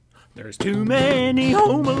There's too many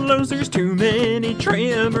Home Alones, there's too many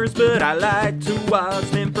Tremors, but I like to watch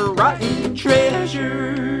them for rotten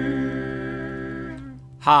treasure.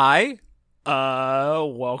 Hi,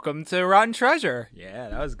 welcome to Rotten Treasure. Yeah,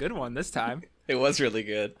 that was a good one this time. It was really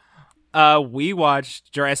good. We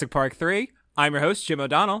watched Jurassic Park 3. I'm your host, Jim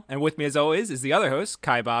O'Donnell, and with me as always is the other host,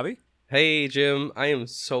 Kai Bobby. Hey, Jim, I am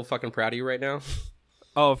so fucking proud of you right now.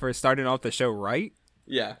 Oh, for starting off the show right?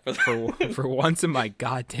 Yeah. For once in my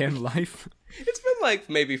goddamn life. It's been like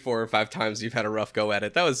maybe 4 or 5 times you've had a rough go at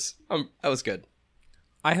it. That was good.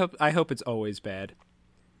 I hope it's always bad.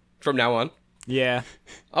 From now on? Yeah.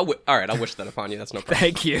 All right, I'll wish that upon you. That's no problem.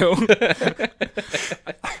 Thank you.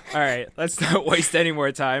 All right, let's not waste any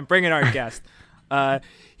more time. Bring in our guest.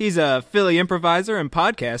 He's a Philly improviser and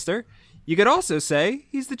podcaster. You could also say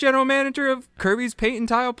he's the general manager of Kirby's Paint and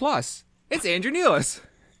Tile Plus. It's Andrew Nealis.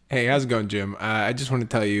 Hey, how's it going, Jim? I just want to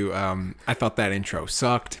tell you, I thought that intro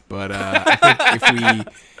sucked, but I think if we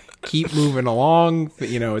keep moving along,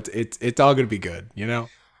 you know, it's all gonna be good, you know.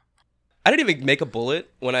 I didn't even make a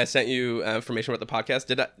bullet when I sent you information about the podcast.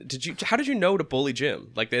 Did you? How did you know to bully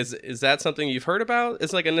Jim? Like, is that something you've heard about?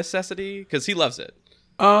 It's like a necessity because he loves it.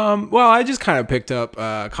 Well, I just kind of picked up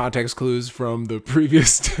context clues from the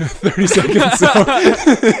previous 30 seconds. So.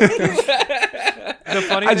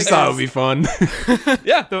 I just thought it would be fun.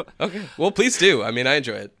 Yeah. Okay. Well, please do. I mean, I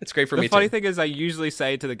enjoy it. It's great for me too. The funny thing is I usually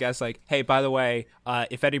say to the guests, like, hey, by the way,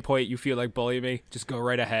 if at any point you feel like bullying me, just go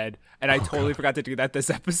right ahead. And I totally forgot to do that this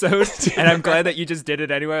episode. And I'm glad that you just did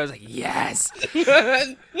it anyway. I was like, yes.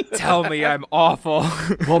 Tell me I'm awful.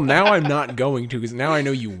 Well, now I'm not going to, because now I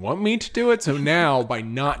know you want me to do it. So now by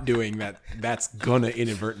not doing that, that's going to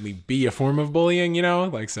inadvertently be a form of bullying, you know?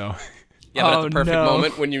 Like, so... Yeah, but at the perfect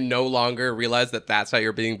moment when you no longer realize that that's how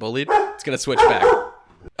you're being bullied, it's going to switch back.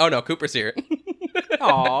 Oh, no, Cooper's here.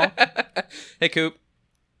 Aw. Hey, Coop.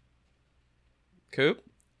 Coop?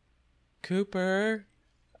 Cooper?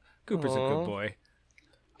 Cooper's a good boy.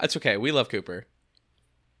 It's okay. We love Cooper.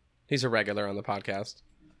 He's a regular on the podcast.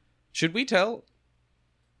 Should we tell?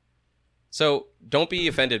 So, don't be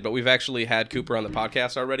offended, but we've actually had Cooper on the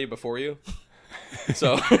podcast already before you.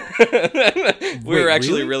 So we were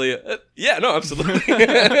actually really yeah, no, absolutely.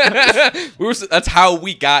 That's how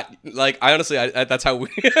we got, like, I honestly that's how we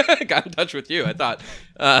got in touch with you. I thought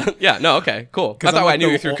yeah, no, okay, cool. That's how I knew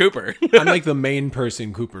you through Cooper. I'm like the main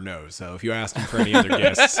person Cooper knows, so if you asked him for any other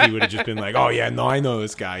guests, he would have just been like, oh yeah, no, I know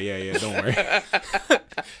this guy, yeah, don't worry.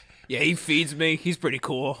 Yeah, he feeds me. He's pretty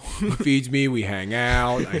cool. He feeds me. We hang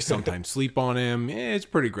out. I sometimes sleep on him. Yeah, it's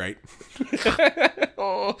pretty great.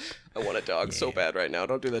 Oh, I want a dog so bad right now.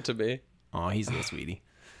 Don't do that to me. Oh, he's a little sweetie.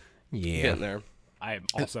 Yeah. Getting there. I am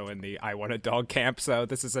also in the I want a dog camp, so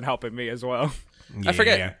this isn't helping me as well. Yeah. I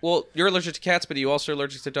forget. Well, you're allergic to cats, but are you also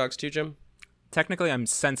allergic to dogs too, Jim? Technically, I'm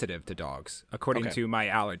sensitive to dogs, according to my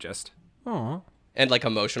allergist. Aw. And like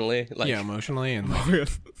emotionally? Like, yeah, emotionally. And like...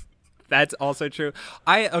 That's also true.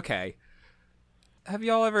 Okay. Have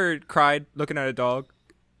y'all ever cried looking at a dog?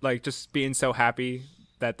 Like, just being so happy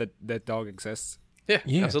that the dog exists? Yeah,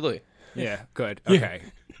 absolutely. Yeah, good. Okay.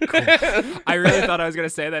 Cool. I really thought I was going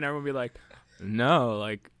to say that, and everyone would be like, no,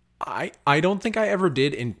 like... I don't think I ever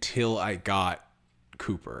did until I got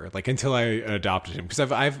Cooper, like until I adopted him,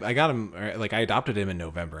 because I got him, like I adopted him in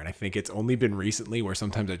November, and I think it's only been recently where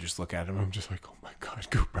sometimes I just look at him and I'm just like, oh my God,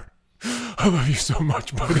 Cooper. I love you so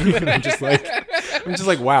much, buddy. And I'm just like,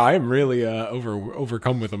 wow, I am really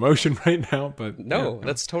overcome with emotion right now. But no,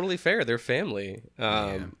 that's totally fair. They're family.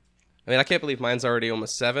 I mean, I can't believe mine's already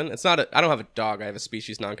almost 7. It's not. I don't have a dog. I have a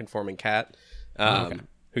species non-conforming cat,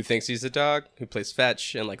 who thinks he's a dog, who plays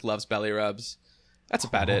fetch and like loves belly rubs. That's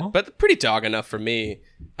about it. But pretty dog enough for me.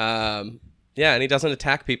 Yeah, and he doesn't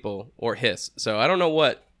attack people or hiss. So I don't know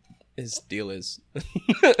what his deal is. I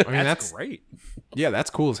mean, that's great. Yeah, that's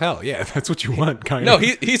cool as hell. Yeah, that's what you want, kind of.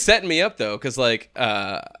 No, he's setting me up though, because like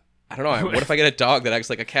I don't know. What if I get a dog that acts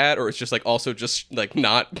like a cat, or it's just like also just like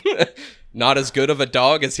not as good of a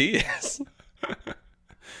dog as he is?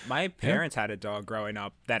 My parents had a dog growing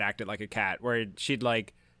up that acted like a cat, where she'd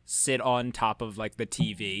like sit on top of like the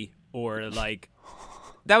TV, or like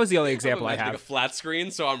that was the only example I have. A flat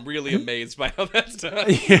screen, so I'm really amazed by how that's done.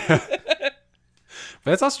 Yeah.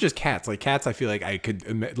 But it's also just cats. Like cats, I feel like I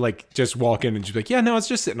could like just walk in and just be like, yeah, no, it's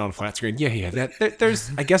just sitting on a flat screen. Yeah. There's,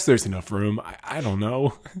 I guess there's enough room. I don't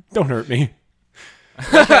know. Don't hurt me.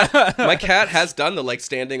 My cat has done the like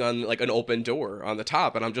standing on like an open door on the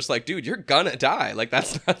top, and I'm just like, dude, you're gonna die. Like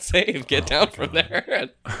that's not safe. Get down from there.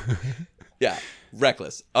 Yeah,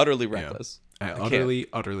 reckless, utterly reckless. Yeah.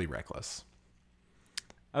 Utterly reckless.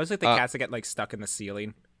 I was like the cats that get like stuck in the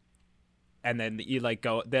ceiling. and then you like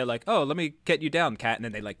go. They're like, "Oh, let me get you down, cat," and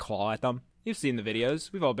then they like claw at them. You've seen the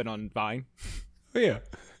videos. We've all been on Vine. Oh, yeah,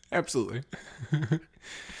 absolutely.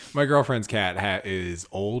 My girlfriend's cat is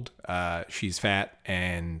old. She's fat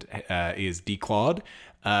and is declawed.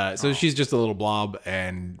 So she's just a little blob,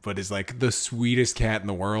 but is like the sweetest cat in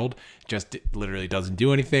the world. Just literally doesn't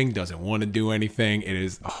do anything, doesn't want to do anything. It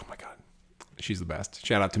is, oh my God, she's the best.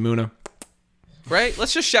 Shout out to Muna. Right?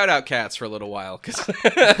 Let's just shout out cats for a little while, because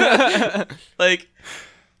like,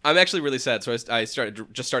 I'm actually really sad. So I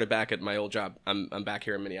started back at my old job. I'm back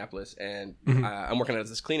here in Minneapolis, and I'm working at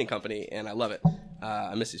this cleaning company, and I love it.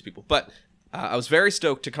 I miss these people, but I was very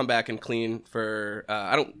stoked to come back and clean for.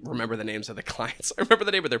 I don't remember the names of the clients. I remember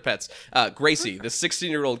the name of their pets. Gracie, this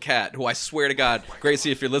 16-year-old cat, who I swear to God,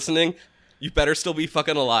 Gracie, if you're listening, you better still be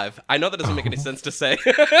fucking alive. I know that doesn't make any sense to say.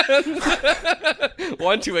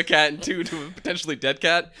 One, to a cat, and two, to a potentially dead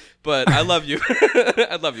cat. But I love you.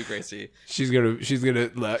 I love you, Gracie. You're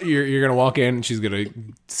gonna walk in and she's gonna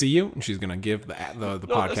see you and she's gonna give the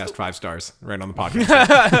podcast 5 stars right on the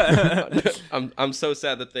podcast. I'm so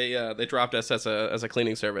sad that they dropped us as a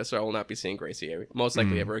cleaning service, so I will not be seeing Gracie most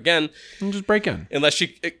likely ever again. And just break in. Unless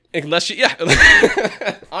she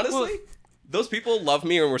yeah. Honestly. Those people love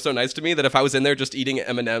me and were so nice to me that if I was in there just eating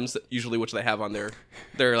M&Ms, usually which they have on their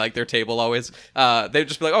table always, they'd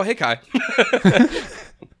just be like, "Oh, hey, Kai."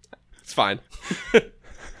 It's fine.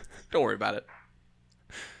 Don't worry about it.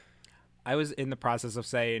 I was in the process of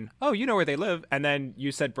saying, "Oh, you know where they live," and then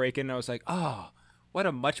you said break in, and I was like, "Oh, what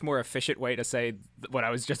a much more efficient way to say what I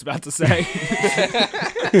was just about to say."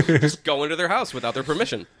 Just go into their house without their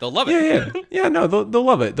permission. They'll love it. Yeah. No, they'll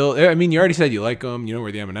love it. I mean, you already said you like them. You know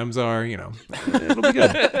where the M&Ms are. You know, it'll be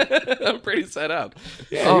good. I'm pretty set up.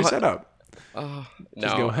 Yeah, you're set up. No.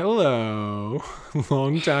 Just go, hello,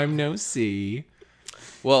 long time no see.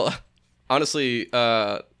 Well, honestly,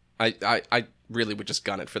 I really would just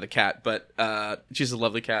gun it for the cat, but she's a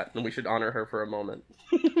lovely cat, and we should honor her for a moment.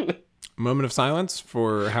 Moment of silence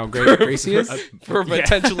for how great Gracie is? For a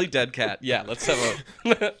potentially dead cat. Yeah, let's have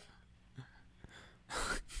a...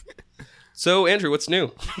 So, Andrew, what's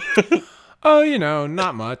new? Oh,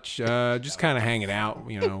 not much. Just kind of hanging out,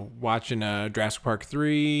 watching Jurassic Park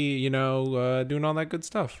 3, doing all that good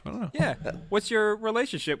stuff. I don't know. Yeah. What's your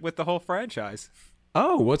relationship with the whole franchise?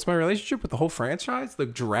 Oh, what's my relationship with the whole franchise? The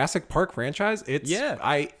Jurassic Park franchise?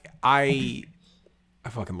 I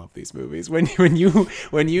fucking love these movies. When you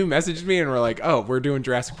messaged me and were like, "Oh, we're doing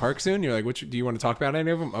Jurassic Park soon," you're like, "Which do you want to talk about any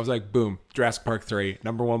of them?" I was like, "Boom, Jurassic Park 3,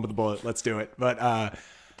 number 1 with a bullet. Let's do it." But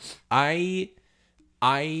I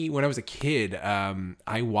when I was a kid,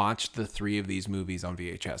 I watched the 3 of these movies on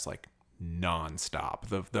VHS like nonstop.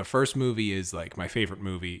 The first movie is like my favorite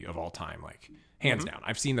movie of all time, like hands down.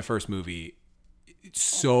 I've seen the first movie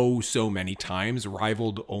so many times,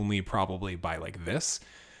 rivaled only probably by like this.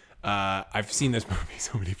 I've seen this movie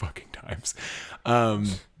so many fucking times.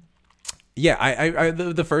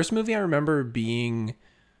 The first movie I remember being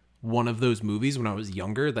one of those movies when I was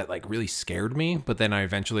younger that like really scared me, but then I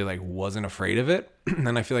eventually like wasn't afraid of it.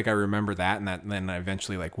 And I feel like I remember that, and then I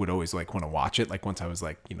eventually like would always like want to watch it, like once I was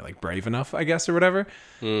like, like brave enough, I guess, or whatever.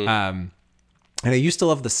 And I used to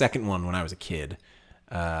love the second one when I was a kid.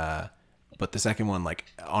 But the second one, like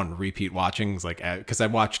on repeat watchings, like because I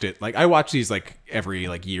watched it, like I watch these like every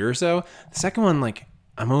like year or so. The second one, like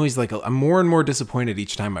I'm always like I'm more and more disappointed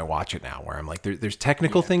each time I watch it now. Where I'm like, there's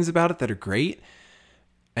technical things about it that are great,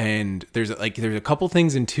 and there's a couple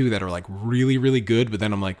things in 2 that are like really really good. But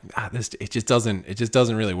then I'm like, it just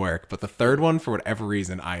doesn't really work. But the third one, for whatever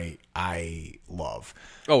reason, I love.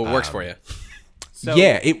 Oh, it works for you. So,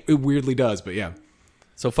 yeah, it weirdly does. But yeah.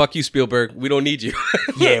 So fuck you, Spielberg. We don't need you.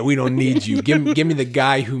 Yeah, we don't need you. Give me the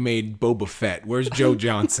guy who made Boba Fett. Where's Joe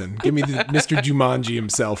Johnson? Give me the Mr. Jumanji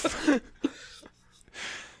himself.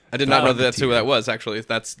 I did not know that's who that was. Actually,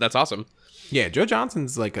 that's awesome. Yeah, Joe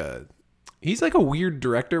Johnson's he's like a weird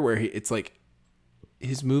director where it's like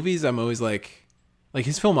his movies. I'm always like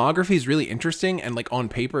his filmography is really interesting, and like on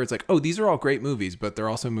paper, it's like, oh, these are all great movies, but they're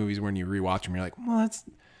also movies when you rewatch them, you're like, well, that's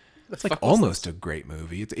like almost a great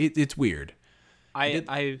movie. It's weird.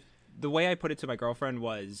 The way I put it to my girlfriend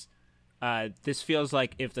was, this feels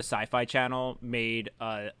like if the Sci-Fi Channel made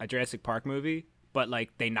a Jurassic Park movie, but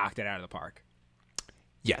like they knocked it out of the park.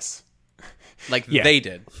 Yes, like they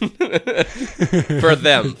did for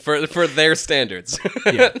them, for their standards.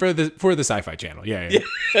 Yeah, for the Sci-Fi Channel. Yeah.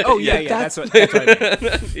 Oh yeah. That's what I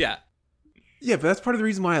meant. Yeah. Yeah, but that's part of the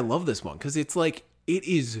reason why I love this one, because it's like it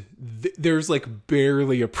is there's like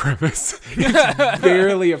barely a premise. It's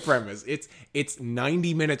barely a premise. It's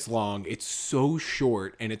 90 minutes long. It's so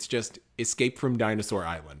short, and it's just Escape from Dinosaur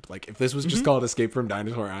Island. Like, if this was just called Escape from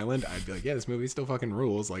Dinosaur Island, I'd be like, yeah, this movie still fucking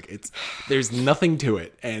rules. Like, there's nothing to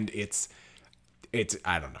it, and it's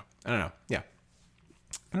I don't know. Yeah.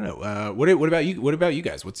 I don't know. What about you? What about you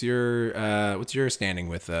guys? What's your standing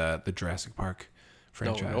with the Jurassic Park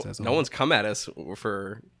franchise? As a No whole? one's come at us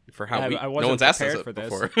for how I no wasn't one's asked us prepared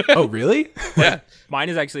for this. before. Oh, really? Yeah. Mine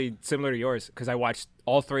is actually similar to yours because I watched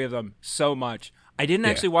all three of them so much. I didn't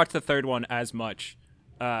actually watch the third one as much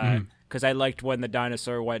because I liked when the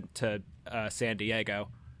dinosaur went to San Diego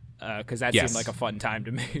because that Yes. seemed like a fun time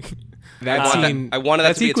to me. That scene. I wanted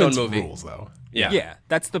that to be its own sequence movie. Rules, though. Yeah. Yeah,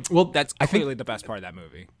 that's I think- clearly the best part of that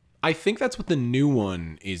movie. I think that's what the new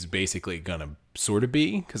one is basically gonna sort of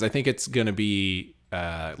be, because I think it's gonna be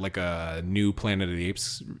like a new Planet of the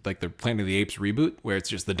Apes, like the Planet of the Apes reboot, where it's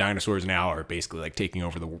just the dinosaurs now are basically like taking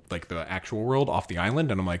over the actual world off the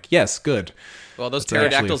island, and I'm like, yes, good. Well, those That's actually-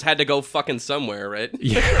 pterodactyls had to go fucking somewhere, right?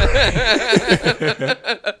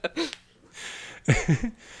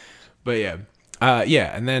 But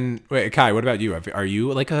yeah, and then wait, Kai, what about you? Are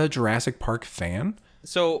you like a Jurassic Park fan?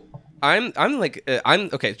 So I'm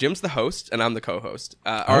okay. Jim's the host and I'm the co-host.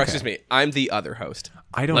 Or excuse me, I'm the other host.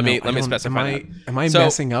 I don't let know. me let me specify that. Am I So-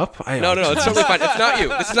 messing up? No, it's totally fine. It's not you.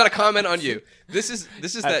 This is not a comment on you. This is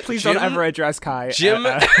that. Please Jim, don't ever address Kai. Jim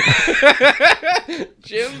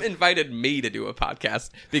Jim invited me to do a podcast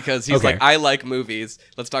because he's Okay. like, I like movies.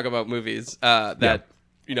 Let's talk about movies. That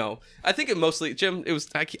you know, I think it mostly Jim. It was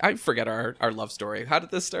I forget our love story. How did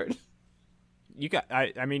this start? You got.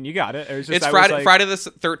 I mean, you got it. It was just It's I was Friday. like, Friday the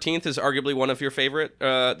 13th is arguably one of your favorite.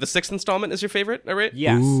 The sixth installment is your favorite, right?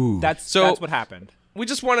 Yes, Ooh. that's So- what happened. We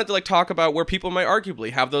just wanted to like talk about where people might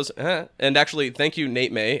arguably have those. And actually, thank you,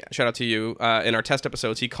 Nate May. Shout out to you. In our test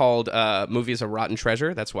episodes, he called movies a rotten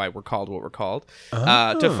treasure. That's why we're called what we're called.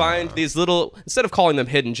 To find these little, instead of calling them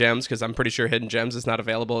hidden gems, because I'm pretty sure hidden gems is not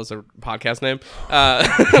available as a podcast name.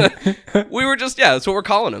 We were just that's what we're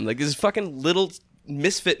calling them. Like these fucking little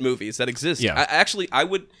misfit movies that exist. Yeah.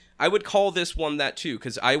 I would call this one that too,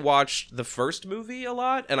 because I watched the first movie a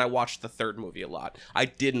lot and I watched the third movie a lot. I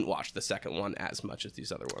didn't watch the second one as much as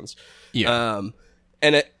these other ones. Yeah.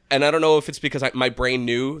 And I don't know if it's because my brain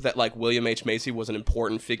knew that like William H. Macy was an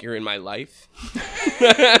important figure in my life.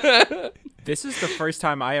 This is the first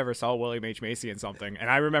time I ever saw William H. Macy in something, and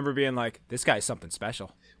I remember being like, "This guy's something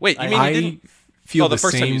special." Wait, you mean you didn't? feel Oh, the the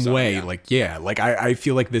first time you same saw it, way. yeah. Like I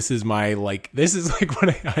feel like this is my this is like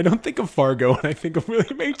when I don't think of Fargo when I think of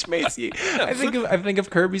William H. Macy. I think of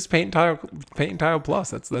Kirby's Paint and Tile Plus.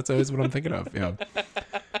 That's always what I'm thinking of. Yeah.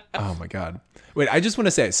 Oh my god. Wait, I just want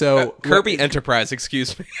to say so Kirby Enterprise,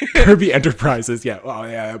 excuse me. Kirby Enterprises, yeah. Oh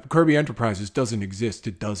yeah, Kirby Enterprises doesn't exist.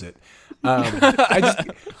 It does it. I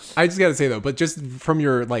just gotta say though, but just from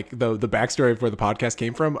your like the backstory of where the podcast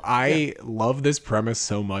came from, I love this premise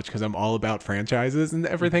so much because I'm all about franchises and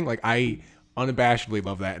everything. Like I unabashedly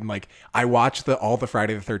love that, and like I watched all the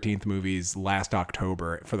Friday the 13th movies last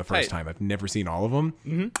October for the first time. I've never seen all of them.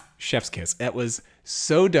 Mm-hmm. Chef's kiss. That was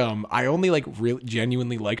so dumb. I only like really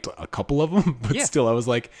genuinely liked a couple of them, but still, I was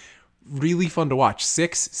like. Really fun to watch.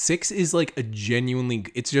 Six is like a genuinely,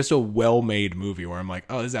 it's just a well-made movie where I'm like,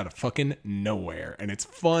 oh, this is out of fucking nowhere, and it's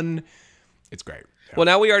fun. It's great. Yeah. Well,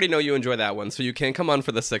 now we already know you enjoy that one, so you can come on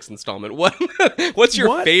for the sixth installment. What's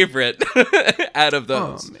your favorite out of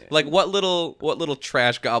those? Like, what little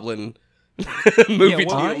trash goblin movie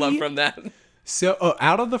do you love from that? So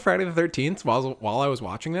out of the Friday the 13th, while I was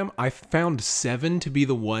watching them, I found 7 to be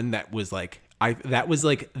the one that was like I don't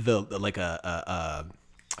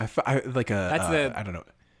know.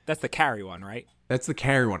 That's the Carrie one, right? That's the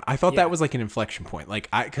Carrie one. I thought that was like an inflection point. Like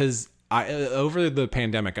because over the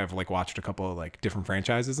pandemic, I've like watched a couple of like different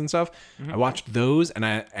franchises and stuff. I watched those and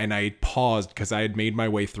I paused because I had made my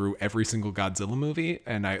way through every single Godzilla movie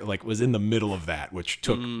and I like was in the middle of that, which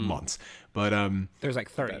took months. But There's like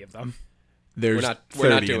 30 of them. there's We're not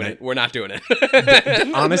 30 doing in it. We're not doing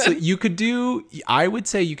it. Honestly, I would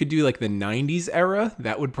say you could do like the 90s era.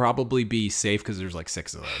 That would probably be safe because there's like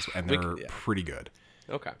 6 of those and they're pretty good.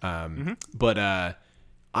 Okay. But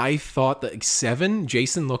I thought that 7,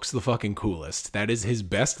 Jason looks the fucking coolest. That is his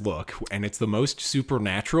best look, and it's the most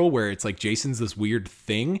supernatural where it's like Jason's this weird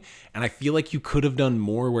thing, and I feel like you could have done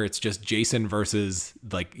more where it's just Jason versus,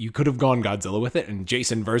 like, you could have gone Godzilla with it, and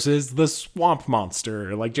Jason versus the swamp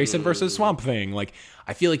monster, like Jason versus Swamp Thing. Like,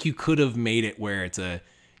 I feel like you could have made it where it's a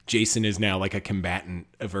Jason is now like a combatant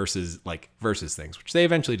versus things, which they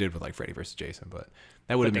eventually did with like Freddy versus Jason, but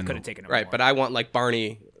that would have They been could have taken it Right, more. but I want like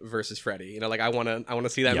Barney versus Freddy. You know, like I want to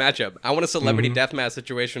see that matchup. I want a celebrity deathmatch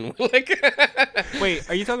situation. Like, Wait,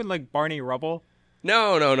 are you talking like Barney Rubble?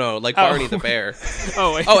 no, like Barney the bear.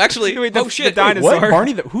 Oh, wait. Oh, actually, Wait, the shit. the dinosaur.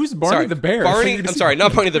 What? Who's Barney Sorry, the bear? Barney. I'm sorry,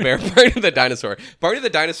 not Barney the bear. Barney the dinosaur. Barney the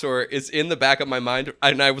dinosaur is in the back of my mind,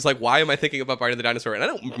 and I was like, "Why am I thinking about Barney the dinosaur?" And I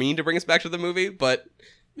don't mean to bring us back to the movie, but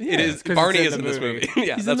it is 'cause Barney it's is in in the this movie. movie.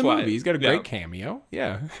 Yeah, He's that's in the why. movie. He's got a great Yeah. cameo.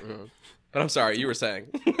 Yeah. But I'm sorry, you were saying.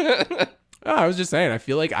 Oh, I was just saying. I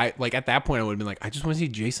feel like at that point I would have been like, I just want to see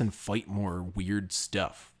Jason fight more weird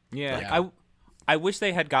stuff. Yeah, I wish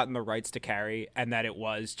they had gotten the rights to Carrie and that it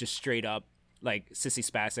was just straight up like Sissy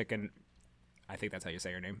Spacek, and I think that's how you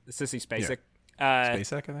say her name, Sissy Spacek.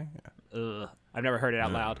 SpaceX, I think. Yeah. I've never heard it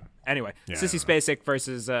out loud. Anyway, Sissy Spacek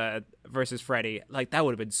versus Freddy, like that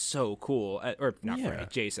would have been so cool. Or not Freddy,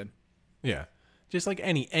 Jason. Yeah. Just like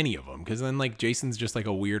any of them, because then like Jason's just like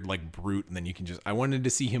a weird like brute, and then you can just I wanted to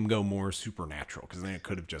see him go more supernatural, because then it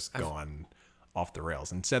could have just gone off the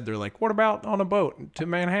rails. Instead, they're like, what about on a boat to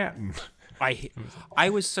Manhattan? I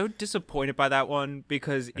was so disappointed by that one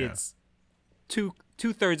because it's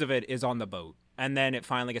two-thirds of it is on the boat, and then it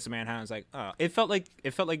finally gets to Manhattan. It's like, oh, it felt like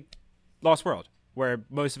Lost World, where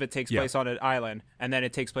most of it takes place on an island, and then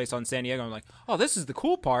it takes place on San Diego. I'm like, oh, this is the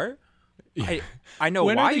cool part. I know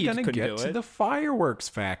When why are they you gonna couldn't get do to it. the fireworks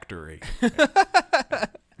factory?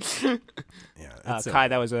 Yeah, Kai,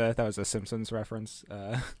 that was a Simpsons reference.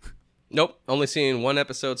 Nope, only seen one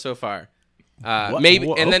episode so far. What? Maybe,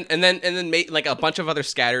 Whoa. and then like a bunch of other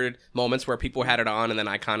scattered moments where people had it on, and then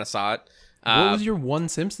I kind of saw it. What was your one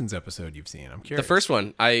Simpsons episode you've seen? I'm curious. The first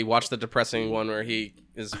one, I watched the depressing one where he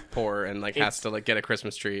is poor and like has to like get a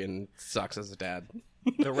Christmas tree and sucks as a dad.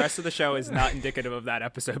 The rest of the show is not indicative of that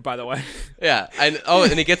episode, by the way. Yeah, and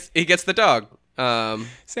he gets the dog.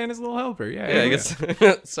 Santa's little helper. Yeah, Yeah, I guess.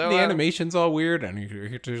 So the animation's all weird, and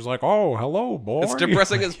he's like, "Oh, hello, boy." it's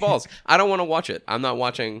depressing as balls. I don't want to watch it. I'm not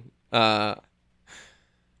watching. Are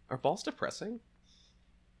balls depressing?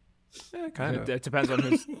 Yeah, kind of. It depends on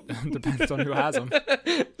who has them.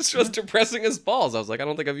 This was depressing as balls. I was like, I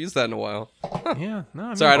don't think I've used that in a while. Yeah, no, I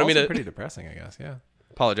mean, Sorry, I don't balls mean are to- pretty depressing, I guess. Yeah.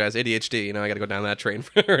 Apologize, ADHD. You know, I got to go down that train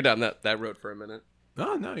or down that road for a minute.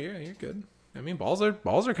 Oh no, yeah, you're good. I mean, balls are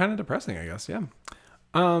kind of depressing, I guess. Yeah.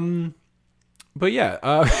 But yeah.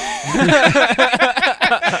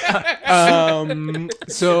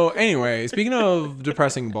 So anyway, speaking of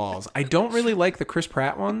depressing balls, I don't really like the Chris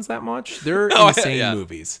Pratt ones that much. They're insane yeah.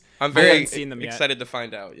 movies. I'm very haven't seen them yet. excited to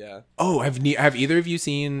find out. Yeah. Oh, have either of you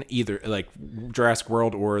seen either like Jurassic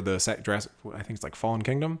World or the Jurassic? I think it's like Fallen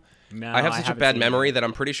Kingdom. No, I have such a haven't bad seen memory it. that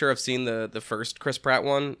I'm pretty sure I've seen the first Chris Pratt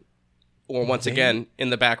one, or once again in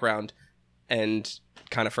the background, and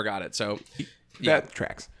kind of forgot it. So That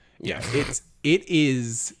tracks. Yeah, it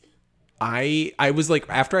is. I was like,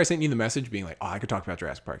 after I sent you the message being like, oh, I could talk about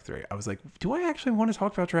Jurassic Park 3. I was like, do I actually want to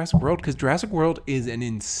talk about Jurassic World? Because Jurassic World is an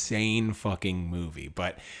insane fucking movie,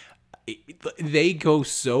 but they go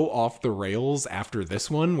so off the rails after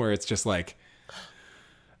this one where it's just like,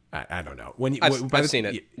 I don't know. I've seen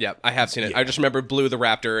it. Yeah, I have seen it. I just remember Blue the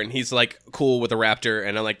raptor, and he's like cool with the raptor,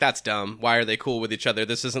 and I'm like, that's dumb. Why are they cool with each other?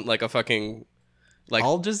 This isn't like a fucking like.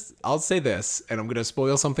 I'll say this, and I'm gonna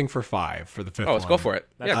spoil something for 5 for the 5th. Oh, let's go for it.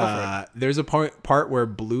 Yeah, go for it. There's a part where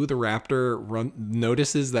Blue the raptor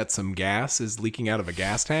notices that some gas is leaking out of a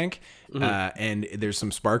gas tank, and there's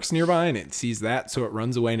some sparks nearby, and it sees that, so it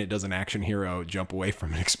runs away, and it does an action hero jump away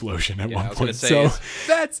from an explosion at one I was gonna point. say, So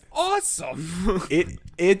That's awesome.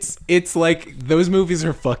 it's like those movies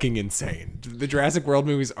are fucking insane. The Jurassic World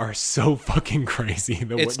movies are so fucking crazy.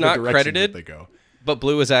 It's the not directions credited. that they go. But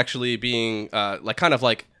Blue is actually being like kind of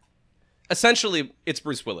like essentially it's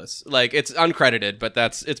Bruce Willis. Like it's uncredited, but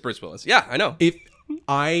it's Bruce Willis. Yeah, I know. If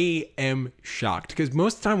I am shocked because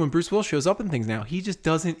most of the time when Bruce Willis shows up in things now, he just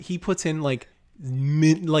doesn't. He puts in like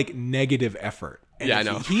negative effort. And Yeah, I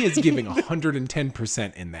know. He is giving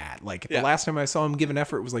 110% in that. Like the last time I saw him give an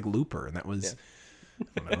effort was like Looper, and that was.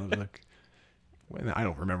 I don't know, it was like, I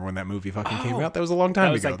don't remember when that movie fucking came out. That was a long time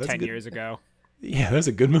That was ago. like That's 10 good. years ago. Yeah, that was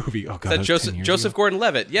a good movie. Oh god, That was 10 years Joseph ago.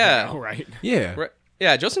 Gordon-Levitt. Yeah. All right. Yeah. Right.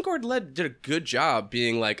 Yeah, Joseph Gordon-Levitt did a good job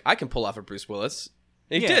being like, I can pull off a Bruce Willis.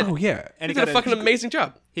 And he Yeah. did. Oh yeah. And He did a fucking amazing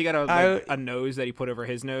job. He got a nose that he put over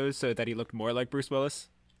his nose so that he looked more like Bruce Willis.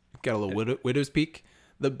 Got a little widow's peak.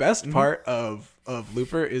 The best part of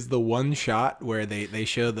Looper is the one shot where they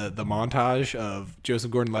show the montage of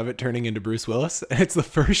Joseph Gordon-Levitt turning into Bruce Willis. And it's the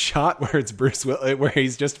first shot where it's where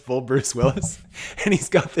he's just full Bruce Willis, and he's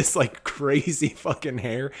got this like crazy fucking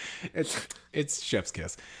hair. It's chef's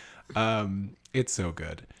kiss. It's so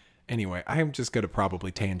good. Anyway, I'm just gonna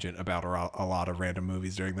probably tangent about a lot of random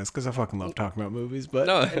movies during this because I fucking love talking about movies. But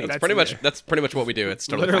No, that's pretty much what we do. It's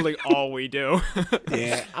totally Literally all we do.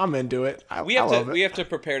 yeah, I'm into it. We have to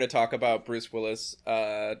prepare to talk about Bruce Willis.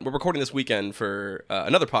 We're recording this weekend for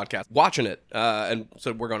another podcast, watching it, and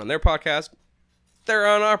so we're going on their podcast. They're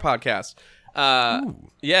on our podcast.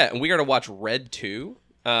 Yeah, and we are to watch Red 2.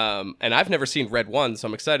 And I've never seen Red 1, so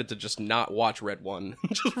I'm excited to just not watch Red 1.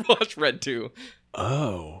 Just watch Red 2.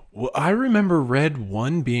 Oh, well, I remember Red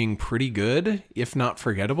 1 being pretty good, if not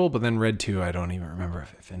forgettable, but then Red 2, I don't even remember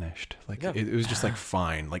if it finished. Like, it was just, like,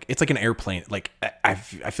 fine. Like, it's like an airplane. Like, I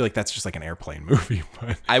feel like that's just like an airplane movie,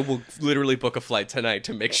 but... I will literally book a flight tonight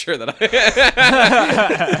to make sure that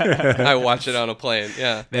I watch it on a plane,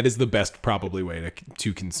 yeah. That is the best, probably, way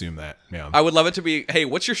to consume that, yeah. I would love it to be, hey,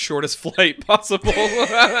 what's your shortest flight possible?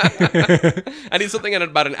 I need something in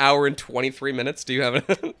about an hour and 23 minutes. Do you have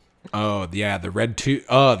it? Oh, yeah, the Red 2.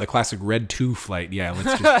 Oh, the classic Red 2 flight. Yeah, let's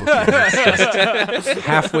just book it. It's just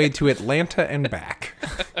halfway to Atlanta and back.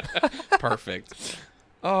 Perfect.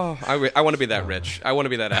 Oh, I want to be that rich. I want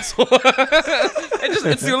to be that asshole.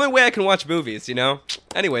 It's the only way I can watch movies, you know?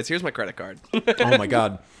 Anyways, here's my credit card. Oh, my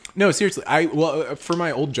God. No, seriously. For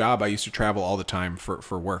my old job, I used to travel all the time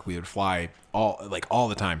for work. We would fly all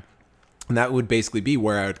the time. And that would basically be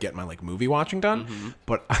where I would get my like movie watching done. Mm-hmm.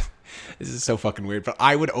 But this is so fucking weird. But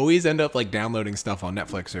I would always end up like downloading stuff on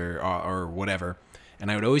Netflix or whatever. And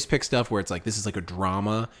I would always pick stuff where it's like, this is like a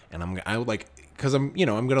drama. And I would like, because I'm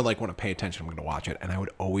going to like want to pay attention. I'm going to watch it. And I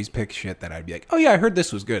would always pick shit that I'd be like, oh yeah, I heard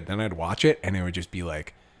this was good. Then I'd watch it and it would just be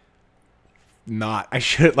like, I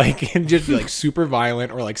should like, and just be like super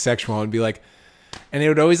violent or like sexual and be like, and it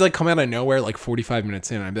would always like come out of nowhere like 45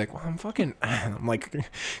 minutes in. And I'd be like, well, I'm like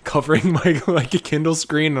covering my like a Kindle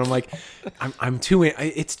screen. And I'm like,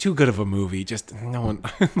 it's too good of a movie. Just no one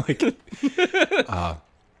like,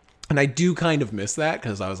 and I do kind of miss that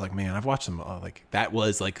because I was like, man, I've watched some like that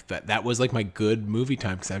was like my good movie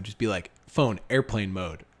time because I'd just be like phone airplane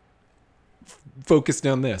mode, focused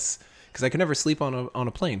on this. Because I could never sleep on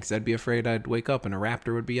a plane because I'd be afraid I'd wake up and a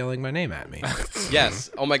raptor would be yelling my name at me.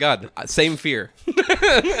 Yes. Oh my God. Same fear.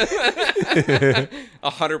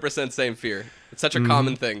 100% same fear. It's such a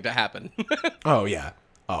common thing to happen. Oh, yeah.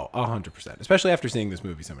 Oh, 100%. Especially after seeing this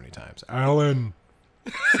movie so many times. Alan.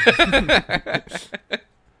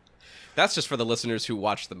 That's just for the listeners who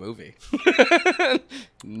watched the movie.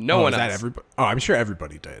 No one else. I'm sure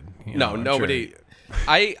everybody did. Nobody. Sure.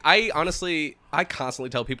 I honestly, I constantly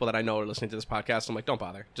tell people that I know are listening to this podcast. I'm like, don't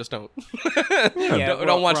bother. Just don't.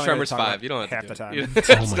 Don't watch Tremors 5. You don't have to half do the it.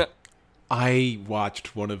 time. Oh my. I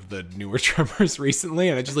watched one of the newer Tremors recently,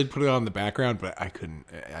 and I just like put it on the background, but I couldn't.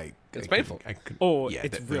 It's painful.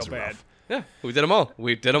 It's real bad. Rough. Yeah, we did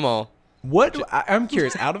them all. I'm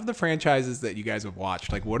curious, out of the franchises that you guys have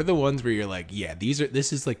watched, like what are the ones where you're like, yeah,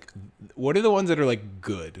 what are the ones that are like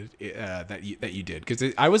good that you did?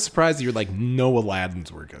 Because I was surprised that you're like, no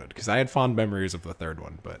Aladdins were good because I had fond memories of the third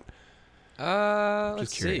one, but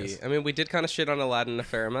let's see. I mean, we did kind of shit on Aladdin a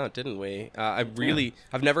fair amount, didn't we? I've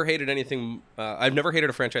never hated anything. I've never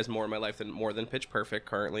hated a franchise more in my life than Pitch Perfect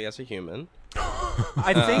currently as a human.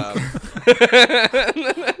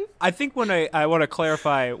 I think when I want to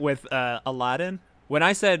clarify with Aladdin, when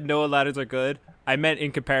I said no Aladdins are good, I meant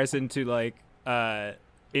in comparison to like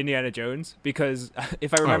Indiana Jones, because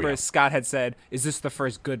if I remember, Scott had said, "Is this the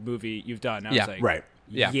first good movie you've done?" I was like, right.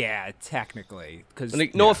 Yeah, technically. Because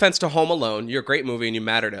no offense to Home Alone, you're a great movie and you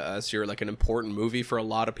matter to us. You're like an important movie for a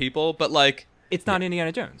lot of people, but like it's not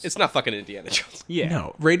Indiana Jones. It's not fucking Indiana Jones. Yeah,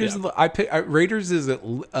 no. Raiders. Yeah. Raiders is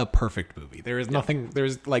a perfect movie. There is nothing.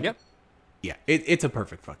 There's like. Yep. Yeah, it's a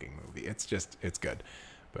perfect fucking movie. It's good.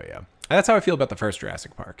 But yeah, that's how I feel about the first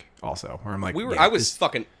Jurassic Park also, where I'm like, I was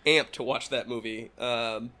fucking amped to watch that movie.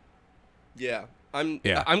 Yeah.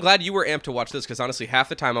 I'm glad you were amped to watch this because honestly, half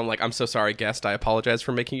the time I'm like, I'm so sorry, guest. I apologize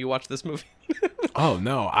for making you watch this movie. Oh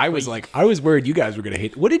no, I was worried you guys were gonna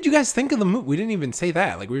hate. What did you guys think of the movie? We didn't even say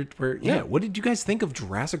that. Like what did you guys think of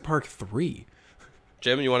Jurassic Park 3?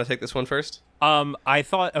 Jim, you want to take this one first? I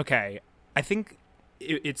thought I think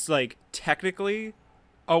it's like technically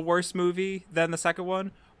a worse movie than the second one,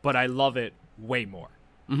 but I love it way more.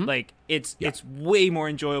 Mm-hmm. Like it's way more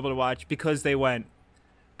enjoyable to watch because they went.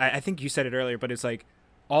 I think you said it earlier, but it's like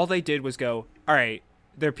all they did was go, all right,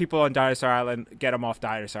 there are people on Dinosaur Island, get them off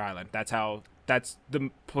Dinosaur Island. That's the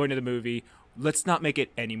point of the movie. Let's not make it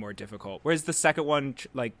any more difficult. Whereas the second one,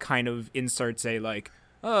 like, kind of inserts a like,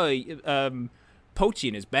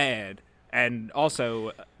 poaching is bad, and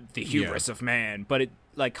also the hubris of man, but it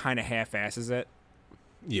like kind of half-asses it.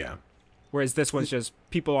 Yeah. Whereas this one's just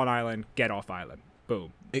people on island, get off island.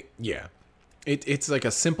 Boom. Yeah. It's like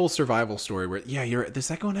a simple survival story where the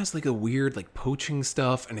second one has like a weird like poaching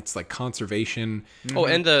stuff, and it's like conservation. Oh,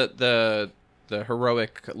 and the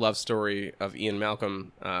heroic love story of Ian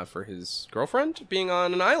Malcolm for his girlfriend being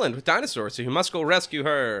on an island with dinosaurs, so he must go rescue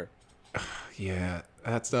her. Yeah,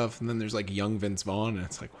 that stuff. And then there's like young Vince Vaughn, and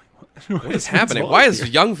it's like, what is happening? Why is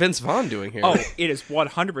young Vince Vaughn doing here? Oh, it is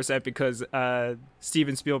 100% because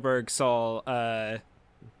Steven Spielberg saw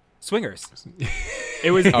Swingers.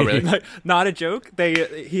 It was Oh, really? like, not a joke.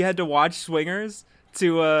 He had to watch Swingers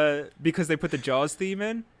to because they put the Jaws theme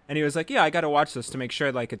in, and he was like, "Yeah, I got to watch this to make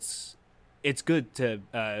sure like it's good to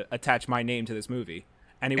attach my name to this movie."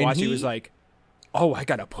 And he watched. He was like, "Oh, I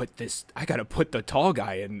gotta put the tall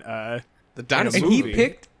guy in the dinosaur And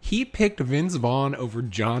movie. he picked Vince Vaughn over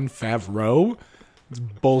Jon Favreau. It's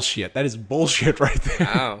bullshit. That is bullshit right there.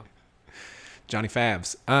 Wow. Johnny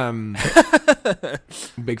Favs.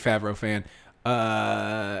 Big Favreau fan.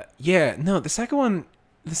 The second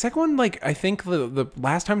one, like, I think the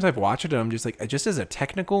last times I've watched it, I'm just like, just as a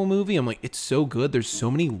technical movie, I'm like, it's so good. There's so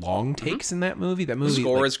many long takes in that movie. That movie, The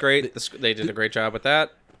score like, is great. They did a great job with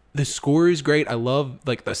that. the score is great. I love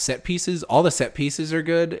like the set pieces. All the set pieces are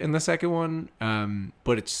good in the second one.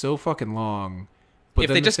 But it's so fucking long. But If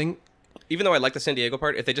then they the just- thing, Even though I like the San Diego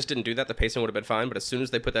part, if they just didn't do that, the pacing would have been fine. But as soon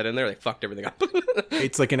as they put that in there, they fucked everything up.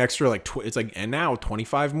 it's like an extra like it's like, and now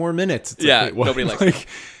 25 more minutes. It's Yeah, like, wait, what? nobody likes like,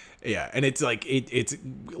 yeah, and it's like it's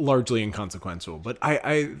largely inconsequential. But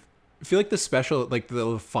I feel like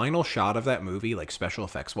the final shot of that movie, like special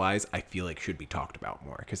effects wise, I feel like should be talked about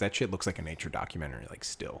more because that shit looks like a nature documentary. Like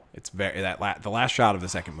still, it's very the last shot of the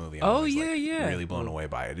second movie. I'm Oh, always, yeah, like, yeah. really blown away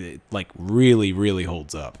by it. It like really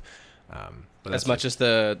holds up. But As much as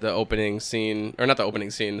the opening scene, or not the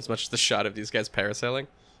opening scene, as much as the shot of these guys parasailing.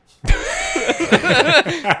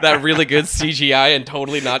 That really good CGI and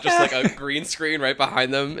totally not just like a green screen right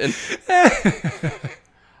behind them. And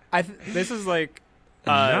this is like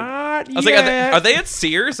not I was like, are they at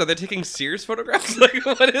Sears? Are they taking Sears photographs? Like,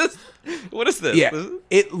 what is this? Yeah,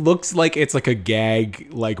 it looks like it's like a gag,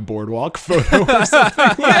 like boardwalk photo or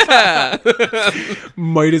something. Yeah.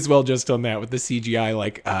 Might as well just done that with the CGI,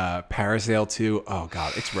 like Parasail 2. Oh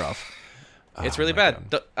god, it's rough. It's Oh, really my bad.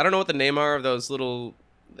 God. I don't know what the name are of those little.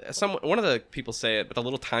 One of the people say it, but the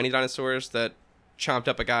little tiny dinosaurs that chomped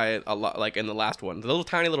up a guy a lot, like in the last one. The little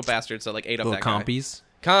tiny little bastards that like ate up Little that guy. compies.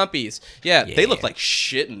 Compies. Yeah, they look Yeah. like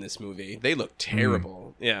shit in this movie. They look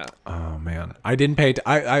terrible. Yeah. Oh man, I didn't pay.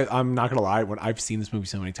 I'm not gonna lie. When I've seen this movie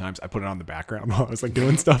so many times, I put it on the background while I was like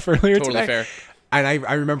doing stuff earlier Totally today. fair. And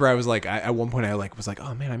I remember I was like, at one point I was like,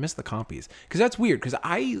 oh man, I missed the compies because that's weird. Because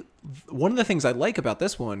one of the things I like about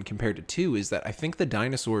this one compared to 2 is that I think the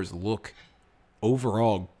dinosaurs look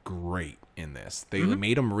overall great in this. They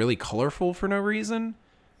made them really colorful for no reason.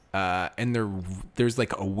 And there's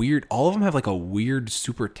like a weird, all of them have like a weird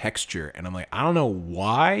super texture. And I'm like, I don't know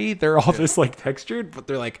why they're all this like textured, but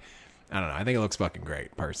they're like, I don't know. I think it looks fucking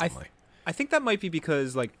great personally. I think that might be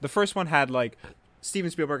because like the first one had like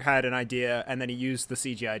Steven Spielberg had an idea and then he used the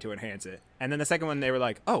CGI to enhance it. And then the second one they were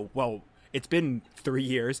like, "Oh, well, it's been 3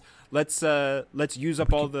 years. Let's use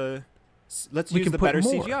up all the let's use can the put better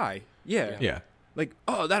more." CGI." Yeah. Yeah. Like,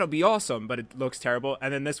 "Oh, that'll be awesome, but it looks terrible."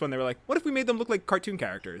 And then this one they were like, "What if we made them look like cartoon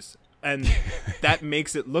characters?" And that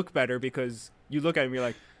makes it look better because you look at it and you're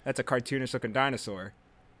like, "That's a cartoonish looking dinosaur."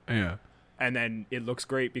 Yeah. And then it looks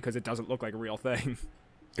great because it doesn't look like a real thing.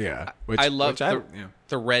 Yeah. I love yeah.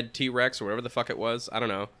 the red T-Rex or whatever the fuck it was. I don't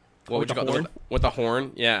know. What would With you the call horn? with the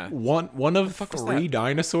horn? Yeah. One of fuck was 3 that?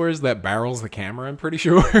 dinosaurs that barrels the camera, I'm pretty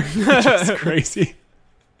sure. Which is crazy.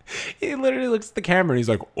 He literally looks at the camera and he's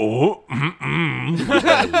like, "Oh,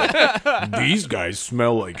 these guys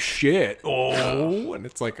smell like shit." Oh, and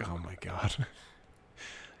it's like, oh my god.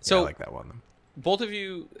 So I like that one. both of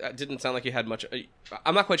you didn't sound like you had much.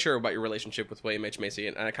 I'm not quite sure about your relationship with William H. Macy,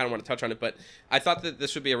 and I kind of want to touch on it, but I thought that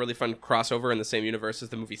this would be a really fun crossover in the same universe as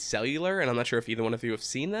the movie Cellular, and I'm not sure if either one of you have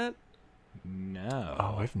seen that. No.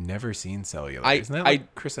 Oh, I've never seen Cellular. I- Isn't that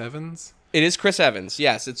like Chris Evans? It is Chris Evans.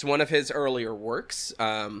 Yes, it's one of his earlier works.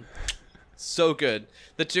 So good.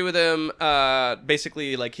 The two of them,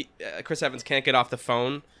 basically, like Chris Evans can't get off the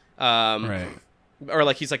phone, Right. or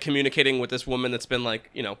like he's like communicating with this woman that's been like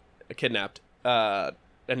kidnapped,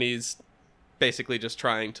 and he's basically just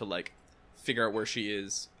trying to like figure out where she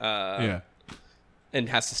is. Yeah. And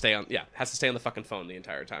has to stay on the fucking phone the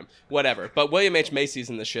entire time. Whatever. But William H. Macy's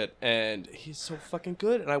in the shit, and he's so fucking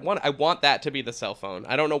good. And I want that to be the cell phone.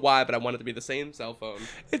 I don't know why, but I want it to be the same cell phone.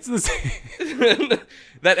 It's the same.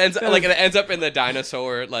 That ends up in the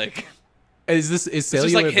dinosaur like Is It's Cellular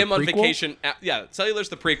just like the him on prequel? vacation. Yeah, Cellular's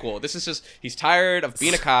the prequel. This is just he's tired of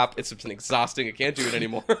being a cop. It's exhausting. I can't do it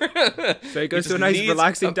anymore. So he goes to just a nice, needs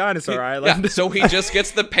relaxing dinosaur island. Yeah, so he just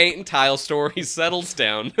gets the paint and tile store. He settles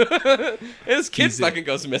down. His kid fucking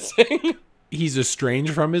goes missing. He's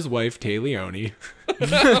estranged from his wife, Tay Leone.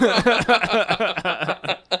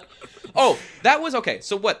 Oh, that was okay.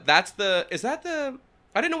 So what? Is that the?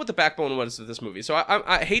 I didn't know what the backbone was of this movie. So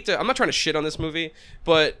I hate to. I'm not trying to shit on this movie,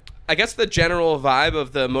 but I guess the general vibe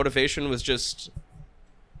of the motivation was just,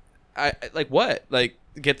 like what? Like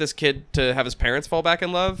get this kid to have his parents fall back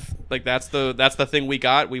in love. Like that's the thing we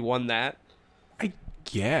got. We won that. I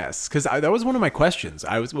guess because that was one of my questions.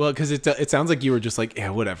 Because it sounds like you were just like, yeah,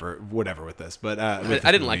 whatever with this. But I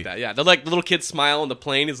didn't like that. Yeah, the little kid smile on the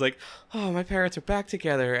plane is like, oh, my parents are back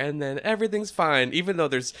together, and then everything's fine, even though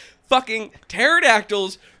there's fucking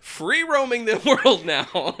pterodactyls free roaming the world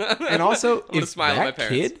now. And also, I'm gonna if smile at my that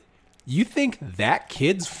parents. kid, you think that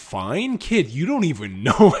kid's fine? Kid, you don't even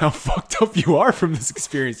know how fucked up you are from this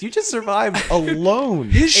experience. You just survived alone.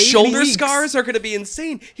 His 8 shoulder weeks. scars are going to be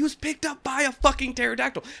insane. He was picked up by a fucking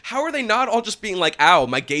pterodactyl. How are they not all just being like, ow,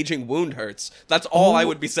 my gaging wound hurts? That's all I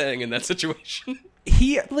would be saying in that situation.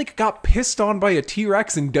 He got pissed on by a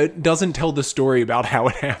T-Rex and doesn't tell the story about how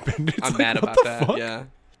it happened. It's I'm like, mad what about the that. fuck? Yeah.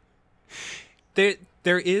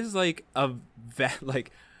 There is like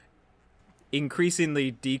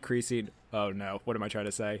increasingly decreasing. Oh no, what am I trying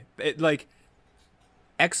to say? Like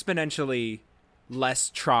exponentially less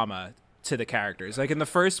trauma to the characters. Like in the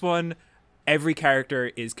first one, every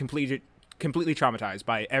character is completely traumatized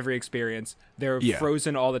by every experience. They're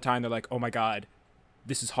frozen all the time. They're like, oh my god,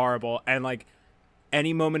 this is horrible. And like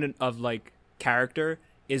any moment of like character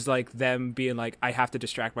is like them being like, I have to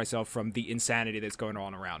distract myself from the insanity that's going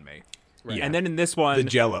on around me. Right. Yeah. And then in this one, The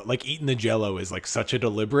Jello, like eating the Jello, is like such a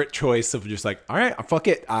deliberate choice of just like, all right, fuck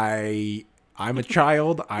it. I'm a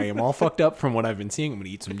child. I am all fucked up from what I've been seeing. I'm gonna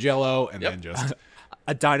eat some Jello and then just.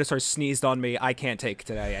 a dinosaur sneezed on me. I can't take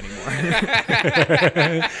today anymore.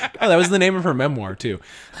 Oh, that was the name of her memoir too.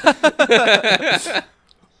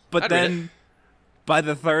 But then by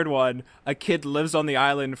the third one, a kid lives on the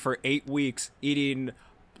island for 8 weeks eating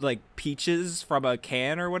like peaches from a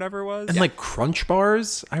can or whatever it was. And like Crunch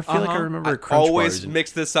Bars. I feel like I remember Crunch Always Bars.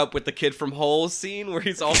 mix this up with the kid from Holes scene where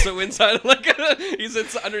he's also inside like he's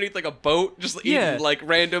underneath like a boat just eating like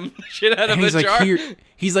random shit out of And a he's like, jar.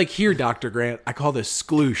 he's like, here, Dr. Grant, I call this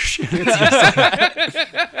skloosh.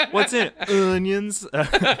 What's in it? Onions.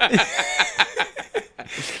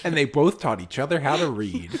 And they both taught each other how to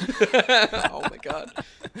read. Oh my god.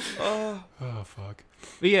 Oh, fuck.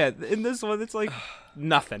 But yeah, in this one, it's like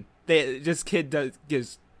nothing. This kid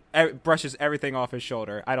brushes everything off his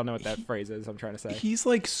shoulder. I don't know what that phrase is. I'm trying to say. He's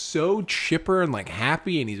like so chipper and like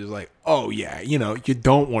happy, and he's just like, oh yeah, you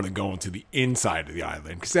don't want to go into the inside of the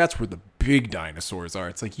island because that's where the big dinosaurs are.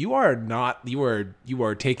 It's like you are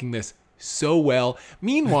taking this so well.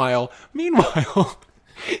 Meanwhile,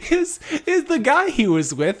 Is the guy he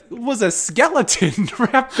was with was a skeleton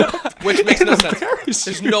wrapped up, Which makes in no a sense. parachute.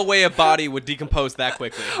 There's no way a body would decompose that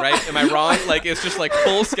quickly, right? Am I wrong? Like it's just like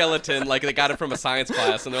full skeleton, like they got it from a science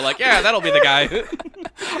class, and they're like, yeah, that'll be the guy.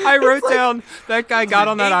 I wrote down that guy got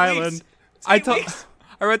on that 8 island. weeks.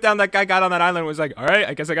 I wrote down that guy got on that island and was like, all right,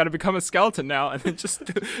 I guess I got to become a skeleton now. And then just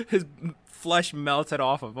his flesh melted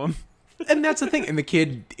off of him. And that's the thing. And the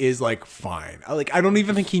kid is like, fine. I don't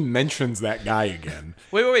even think he mentions that guy again.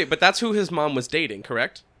 Wait, but that's who his mom was dating,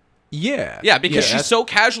 correct? Yeah. Yeah, because she's that's- so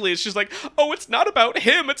casually, it's just like, oh, it's not about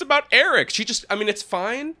him, it's about Eric. It's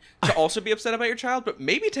fine to also be upset about your child, but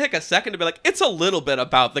maybe take a second to be like, it's a little bit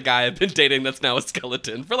about the guy I've been dating that's now a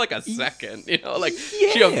skeleton for like a second, like,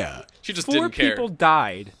 Yeah. she just 4 didn't care. people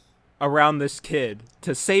died around this kid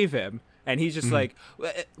to save him. And he's just like,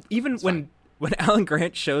 even when Alan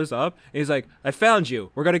Grant shows up, he's like, I found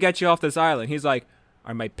you. We're going to get you off this island. He's like,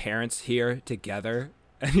 are my parents here together?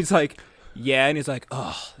 And he's like, yeah. And he's like,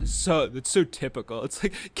 oh, it's so typical. It's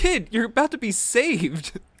like, kid, you're about to be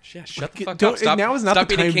saved. Yeah, shut the fuck Don't- up. Stop, now is not stop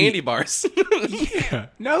the eating time to- candy bars. Yeah.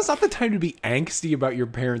 Now it's not the time to be angsty about your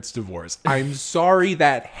parents' divorce. I'm sorry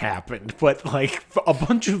that happened, but like a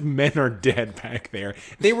bunch of men are dead back there.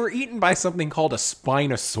 They were eaten by something called a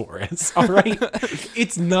Spinosaurus. All right,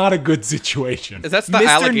 it's not a good situation. That's the Mr.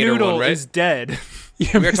 alligator Noodle one, right? is dead. Yeah,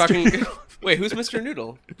 We're Mr. talking. Noodle. Wait, who's Mr.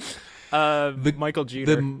 Noodle? Michael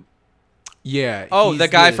Jeter. Yeah. Oh, he's the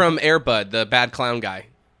guy from Air Bud, the bad clown guy.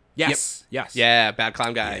 yes. Yeah, bad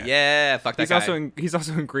clown guy. Yeah, fuck that guy. He's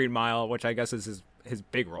also in Green Mile, which I guess is his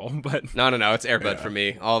big role. But No, it's Air Bud for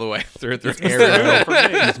me all the way through. Ariel.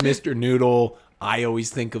 He's Mr. Noodle. I always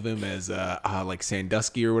think of him as like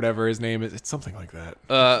Sandusky or whatever his name is. It's something like that.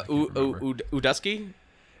 Udusky?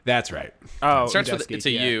 That's right. Oh, Starts with Udusky, it's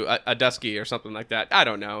a yeah. U, a Dusky or something like that. I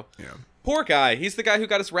don't know. Yeah. Poor guy. He's the guy who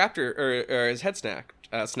got his raptor or his head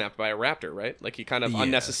snapped by a raptor, right? Like he kind of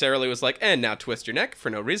unnecessarily was like, and now twist your neck for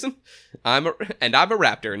no reason. I'm a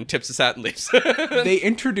raptor, and tips his hat and leaves. They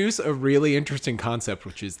introduce a really interesting concept,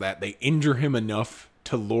 which is that they injure him enough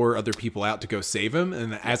to lure other people out to go save him,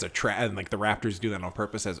 and as a trap, and like the raptors do that on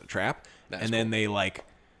purpose as a trap. That's and then they like,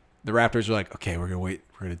 the raptors are like, okay, we're gonna wait,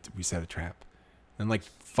 we set a trap. And like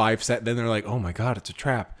then they're like, oh my god, it's a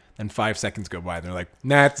trap. Then 5 seconds go by, and they're like,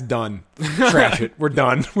 nah, it's done. Trash it. We're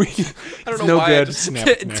done. I don't know why I just-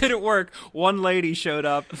 It didn't work. One lady showed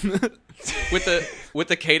up. with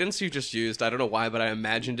the cadence you just used, I don't know why, but I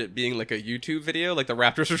imagined it being like a YouTube video. Like the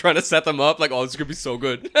Raptors were trying to set them up. Like, oh, this is gonna be so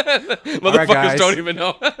good. Motherfuckers guys. don't even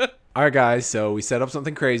know. All right, guys. So we set up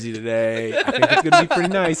something crazy today. I think it's gonna be pretty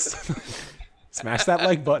nice. Smash that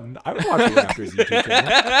like button. I would watch the Raptors YouTube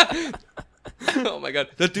channel. Oh my god,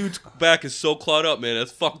 that dude's back is so clawed up, man.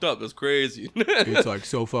 That's fucked up. That's crazy. It's like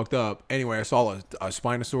so fucked up. Anyway, I saw a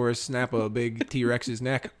Spinosaurus snap a big T-Rex's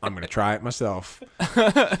neck. I'm gonna try it myself.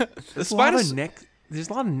 There's a lot of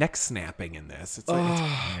neck snapping in this. It's like,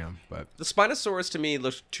 but The Spinosaurus to me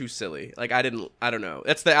looks too silly. Like I don't know.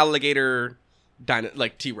 That's the alligator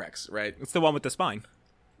like T-Rex, right? It's the one with the spine.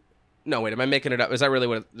 No, wait, am I making it up? Is that really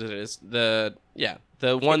what it is? The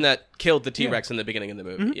one that killed the T-Rex in the beginning of the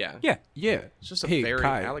movie. Yeah. yeah, It's just a hey, very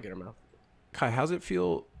Kai, alligator mouth. Kai, how's it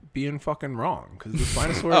feel being fucking wrong? Because the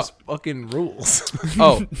Spinosaurus fucking rules.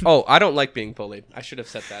 Oh, I don't like being bullied. I should have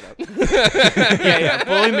set that up. Yeah.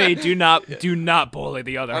 Bully me. Do not bully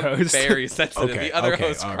the other I'm host. very sensitive. The other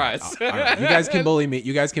host all cries. All right. You guys can bully me.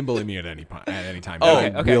 You guys can bully me at any time. Oh, I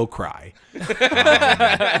okay. will cry.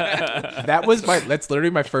 That was that's literally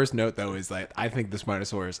my first note though, is that I think the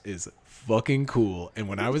Spinosaurus is fucking cool. And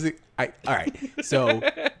when I was so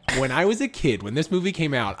when I was a kid, when this movie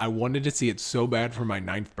came out, I wanted to see it so bad for my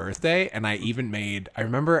 9th birthday, and I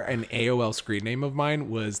remember an AOL screen name of mine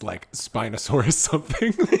was like Spinosaurus something.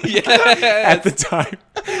 At the time.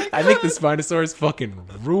 I think the Spinosaurus fucking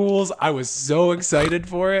rules. I was so excited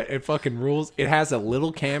for it. It fucking rules. It has a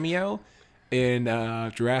little cameo in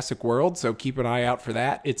Jurassic World, so keep an eye out for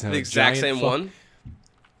that. It's The exact same one?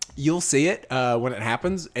 You'll see it when it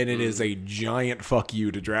happens, and it is a giant fuck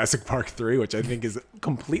you to Jurassic Park 3, which I think is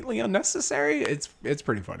completely unnecessary. It's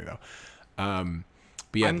pretty funny though.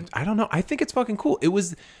 But yeah, I don't know. I think it's fucking cool. It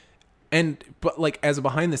was, but like as a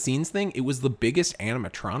behind the scenes thing, it was the biggest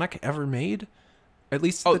animatronic ever made. At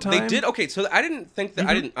least at the time. They did? Okay, so I didn't think that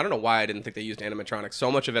I don't know why I didn't think they used animatronics.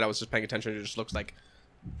 So much of it I was just paying attention to. It just looks like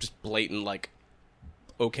just blatant like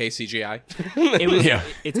okay CGI. It was. Yeah.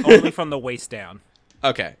 It's only from the waist down.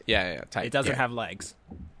 Okay. Yeah. Tight. It doesn't have legs.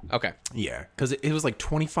 Okay. Yeah, because it was like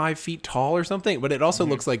 25 feet tall or something, but it also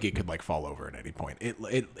looks like it could like fall over at any point.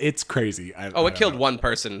 It's crazy. It killed one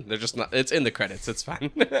person. They're just not. It's in the credits. It's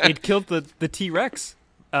fine. It killed the T-Rex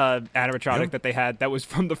animatronic that they had. That was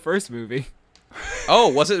from the first movie. Oh,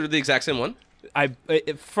 was it the exact same one?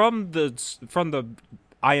 From the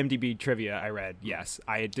IMDb trivia I read, yes.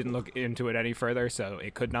 I didn't look into it any further, so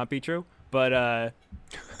it could not be true. But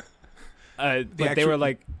they were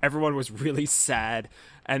like, everyone was really sad,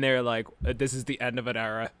 and they were like, this is the end of an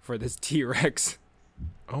era for this T-Rex.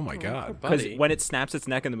 Oh my god! Because when it snaps its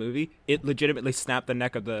neck in the movie, it legitimately snapped the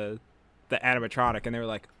neck of the animatronic, and they were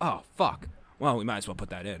like, oh fuck, well, we might as well put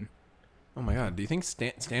that in. Oh my god! Do you think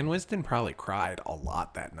Stan Winston probably cried a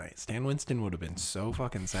lot that night? Stan Winston would have been so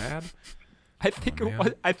fucking sad. I think it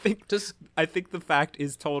was. I think the fact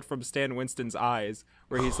is told from Stan Winston's eyes,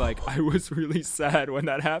 where he's like, "I was really sad when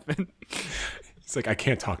that happened." It's like, I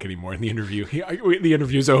can't talk anymore in the interview. The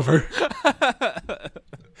interview's over.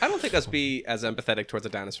 I don't think us be as empathetic towards a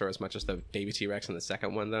dinosaur as much as the baby T-Rex in the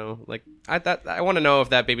second one, though. Like, I want to know if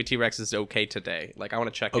that baby T-Rex is okay today. Like, I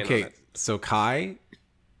want to check in on it. So Kai,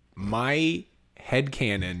 my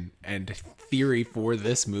headcanon and theory for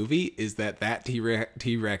this movie is that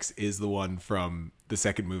T-Rex is the one from the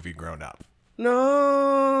second movie Grown Up.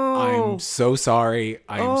 No. I'm so sorry.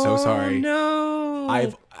 So sorry.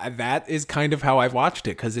 No. That is kind of how I've watched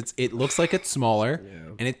it, because it looks like it's smaller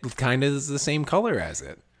and it kind of is the same color as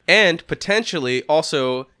it. And potentially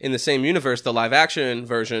also in the same universe, the live action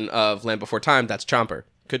version of Land Before Time, that's Chomper.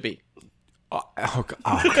 Could be. Oh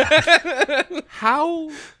God. How?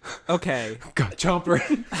 Okay. God, Chomper.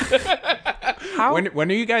 How?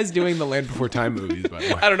 When are you guys doing the Land Before Time movies, by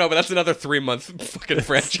the way? I don't know, but that's another 3-month fucking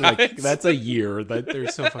franchise. Like, that's a year.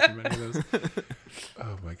 There's so fucking many of those.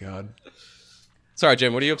 Oh my God. Sorry,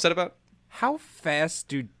 Jim, what are you upset about? How fast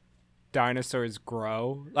do dinosaurs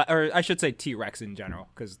grow, or I should say T-Rex in general,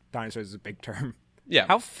 because dinosaurs is a big term. Yeah.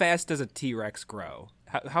 How fast does a T-Rex grow?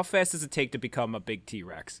 How fast does it take to become a big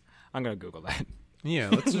T-Rex? I'm gonna Google that. Yeah,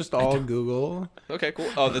 let's just all Google. Okay, cool.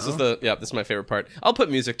 Oh, this is my favorite part. I'll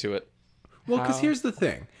put music to it. Well, because here's the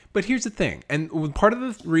thing. And part of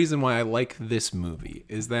the reason why I like this movie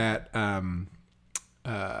is that Alan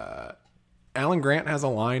Grant has a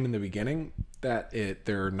line in the beginning that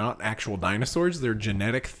they're not actual dinosaurs, they're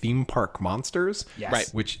genetic theme park monsters. Yes. Right.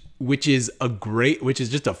 Which is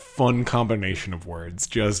just a fun combination of words,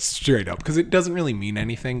 just straight up, because it doesn't really mean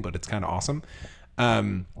anything, but it's kind of awesome.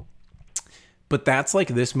 But that's like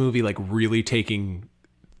this movie, like really taking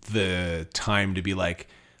the time to be like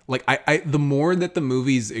I the more that the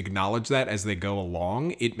movies acknowledge that as they go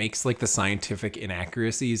along, it makes like the scientific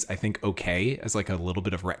inaccuracies, I think, okay, as like a little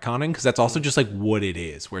bit of retconning, because that's also just like what it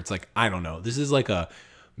is, where it's like, I don't know, this is like a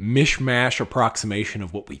mishmash approximation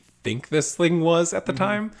of what we think this thing was at the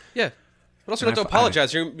time. Yeah. But also, don't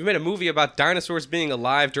apologize. You made a movie about dinosaurs being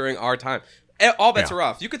alive during our time. All bets are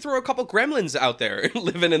off. You could throw a couple gremlins out there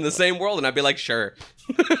living in the same world, and I'd be like, sure.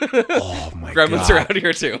 Oh my god, Gremlins are out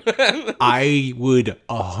here too. I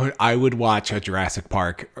would watch a Jurassic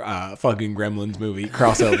Park fucking Gremlins movie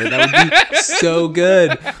crossover. That would be so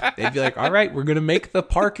good. They'd be like, all right, we're gonna make the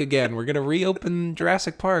park again. We're gonna reopen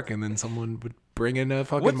Jurassic Park, and then someone would bring in a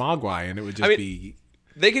fucking Mogwai, and it would just be.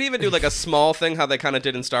 They could even do like a small thing, how they kind of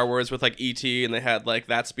did in Star Wars with like E.T. and they had like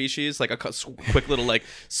that species, like a quick little like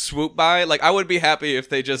swoop by. Like I would be happy if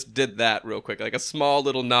they just did that real quick, like a small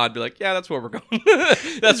little nod, be like, yeah, that's where we're going.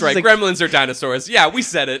 That's right, like, gremlins are dinosaurs. Yeah, we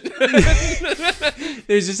said it.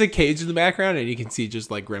 There's just a cage in the background, and you can see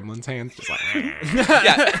just like Gremlins' hands, just like.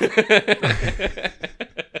 Yeah.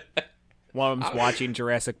 One of them's watching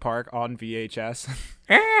Jurassic Park on VHS.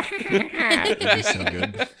 That'd be so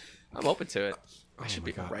good. I'm open to it. I should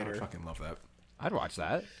be God, a writer. I fucking love that. I'd watch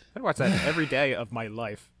that. I'd watch that every day of my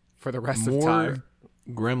life for the rest of More time.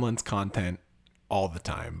 Gremlins content all the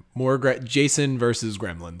time. More Jason versus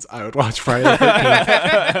Gremlins. I would watch Friday the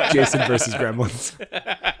 13th. Jason versus Gremlins.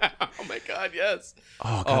 Oh my god, yes.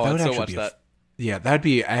 Oh god, that would I'd actually watch be that. Yeah, that'd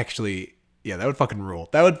be actually. Yeah, that would fucking rule.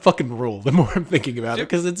 That would fucking rule. The more I'm thinking about it,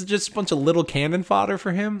 because it's just a bunch of little cannon fodder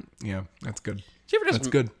for him. Yeah, that's good. Do you ever just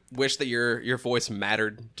That's good. wish that your voice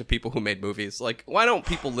mattered to people who made movies? Like, why don't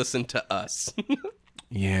people listen to us?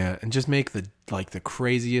 Yeah, and just make the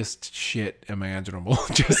craziest shit imaginable.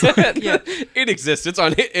 Just like, Yeah, it exists.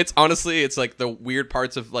 It's honestly, it's like the weird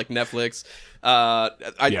parts of like Netflix.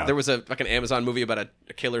 There was a like an Amazon movie about a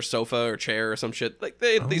killer sofa or chair or some shit. Like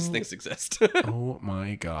these things exist. oh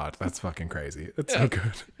my god, that's fucking crazy. That's so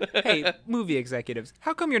good. Hey, movie executives,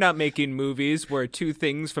 how come you're not making movies where two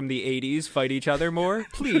things from the 80s fight each other more?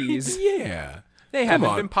 Please. Yeah. They Come haven't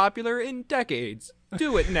on. been popular in decades.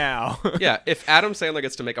 Do it now. Yeah, if Adam Sandler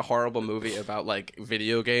gets to make a horrible movie about like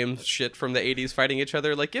video game shit from the 80s fighting each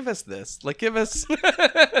other, like give us this. Like give us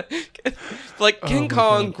like King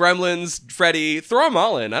Kong, Gremlins, Freddy, throw them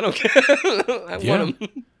all in. I don't care. I want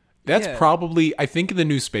them. That's probably, I think in the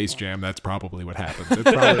new Space Jam, that's probably what happens. It's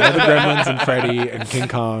probably all the Gremlins and Freddy and King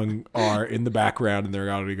Kong are in the background, and they're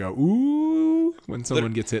going to go, ooh, when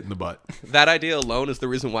someone gets hit in the butt. That idea alone is the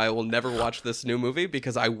reason why I will never watch this new movie,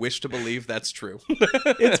 because I wish to believe that's true.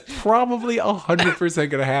 It's probably 100% going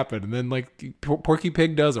to happen. And then, like, Porky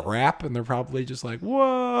Pig does a rap, and they're probably just like,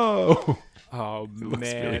 whoa. Oh, It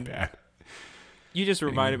looks really man. bad. You just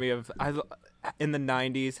reminded me of in the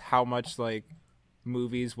 90s how much like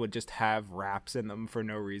movies would just have raps in them for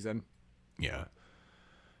no reason. Yeah.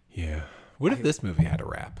 Yeah. What if this movie had a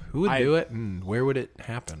rap? Who would do it, and where would it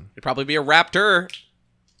happen? It'd probably be a raptor.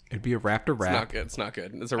 It'd be a raptor rap. It's not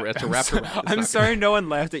good. It's a raptor rap. I'm sorry no one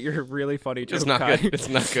laughed at your really funny joke. It's not Kai. good. It's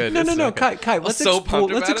not good. No, Kai, let's so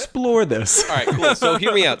pumped about it. explore this. All right, cool. So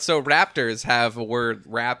hear me out. So raptors have a word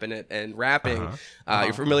rap in it, and rapping.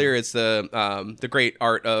 You're familiar? It's the great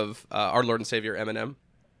art of our Lord and Savior Eminem.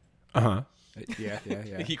 Yeah.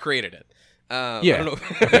 He created it. Yeah. I don't know.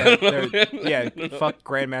 Fuck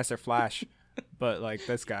Grandmaster Flash. But like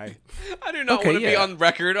this guy. I do not want to be on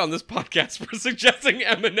record on this podcast for suggesting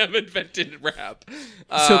Eminem invented rap.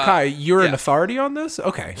 So Kai, you're an authority on this?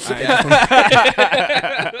 Okay.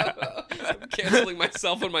 I'm canceling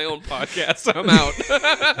myself on my own podcast. I'm out.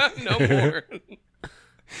 No more.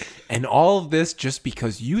 And all of this just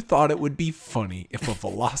because you thought it would be funny if a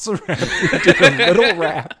velociraptor did a little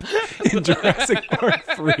rap in Jurassic Park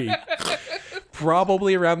 3.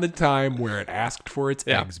 Probably around the time where it asked for its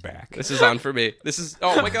eggs back. This is on for me. This is,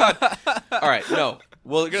 oh my God. All right, no.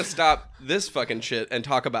 We're going to stop this fucking shit and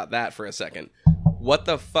talk about that for a second. What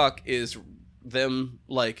the fuck is them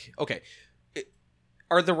like, okay.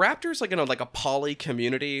 are the raptors like in a poly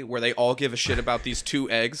community where they all give a shit about these two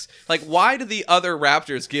eggs? Like, why do the other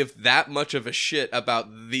raptors give that much of a shit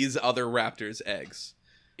about these other raptors' eggs?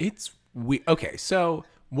 It's okay. So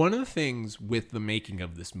one of the things with the making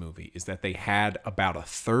of this movie is that they had about a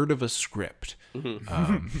third of a script.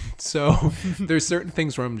 So there's certain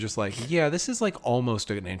things where I'm just like, yeah, this is like almost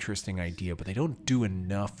an interesting idea, but they don't do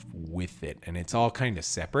enough with it, and it's all kind of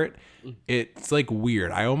separate. It's like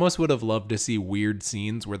weird. I almost would have loved to see weird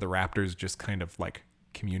scenes where the raptors just kind of like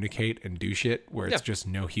communicate and do shit where it's just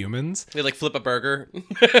no humans. They like flip a burger.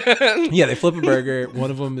 Yeah, they flip a burger.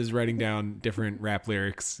 One of them is writing down different rap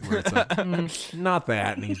lyrics where it's like, not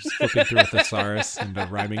that. And he's just flipping through a thesaurus and a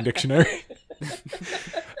rhyming dictionary.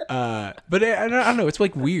 But I don't know. It's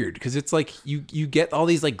like weird because it's like you get all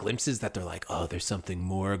these like glimpses that they're like, oh, there's something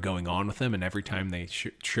more going on with them. And every time they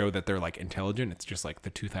show that they're like intelligent, it's just like the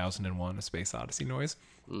 2001 A Space Odyssey noise.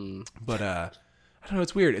 But I don't know.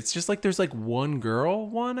 It's weird. It's just like there's like one girl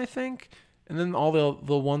one, I think. And then all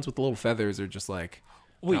the ones with the little feathers are just like,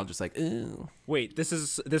 all just like, ew. Wait, this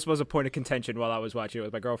was a point of contention while I was watching it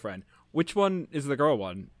with my girlfriend. Which one is the girl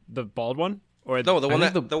one? The bald one? Or No, the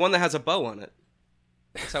one that has a bow on it.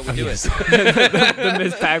 That's how we do it. the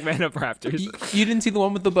Ms. Pac-Man of Raptors. You didn't see the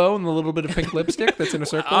one with the bow and the little bit of pink lipstick that's in a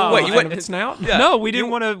circle? Oh, wait, you went went its snout? Yeah. No, we didn't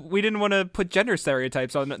want to put gender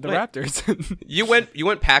stereotypes on the Raptors. You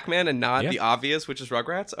went Pac-Man and not the obvious, which is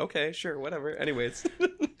Rugrats? Okay, sure, whatever. Anyways.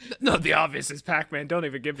 No, the obvious is Pac-Man. Don't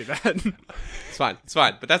even give me that. It's fine.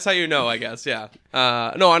 But that's how you know, I guess, yeah.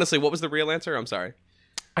 No, honestly, what was the real answer? I'm sorry.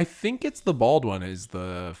 I think it's the bald one is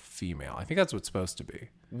the female. I think that's what it's supposed to be.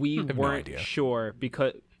 We weren't sure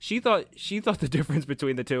because she thought the difference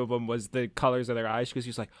between the two of them was the colors of their eyes because she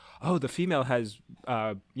was like, oh, the female has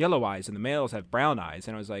yellow eyes and the males have brown eyes.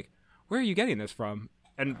 And I was like, where are you getting this from?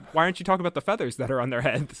 And why aren't you talking about the feathers that are on their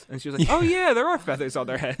heads? And she was like, oh, yeah, there are feathers on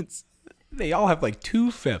their heads. They all have like 2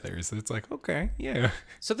 feathers. It's like, okay, yeah.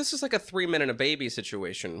 So this is like a 3 Men and a Baby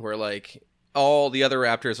situation where like all the other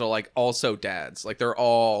raptors are like also dads. Like they're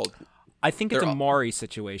all... I think it's a Maury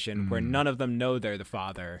situation where none of them know they're the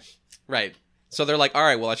father. Right. So they're like, all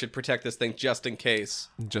right, well, I should protect this thing just in case.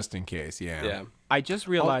 Just in case, yeah. Yeah. I just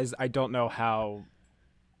realized I don't know how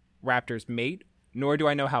raptors mate, nor do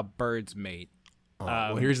I know how birds mate.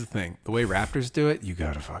 Well, here's the thing. The way raptors do it, you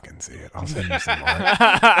gotta fucking see it. I'll send you some art.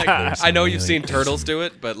 I know you've seen turtles do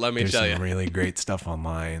it, but let me tell you. There's some really great stuff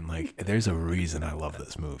online. Like, there's a reason I love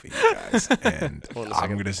this movie, you guys. And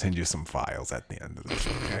I'm gonna send you some files at the end of this,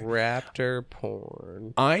 okay? Raptor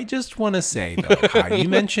porn. I just want to say, though, Kai, you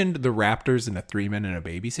mentioned the raptors in a 3 Men and a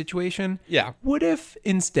Baby situation. Yeah. What if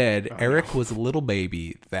instead Eric was a little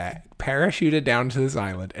baby that parachuted down to this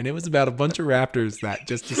island and it was about a bunch of raptors that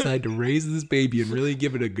just decided to raise this baby and really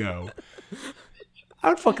give it a go? I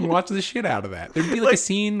would fucking watch the shit out of that. There'd be like a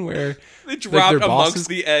scene where they dropped amongst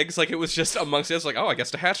the eggs, like it was just amongst it. It's like, oh, I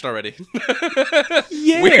guess it hatched already.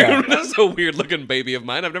 Yeah, weird. That's a weird looking baby of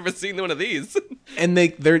mine. I've never seen one of these. And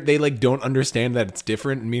they like don't understand that it's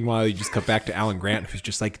different. And meanwhile, you just cut back to Alan Grant, who's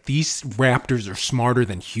just like, these raptors are smarter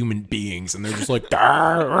than human beings, and they're just like,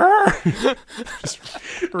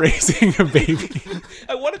 just raising a baby.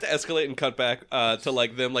 I wanted to escalate and cut back to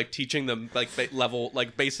like them like teaching them like level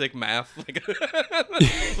like basic math, like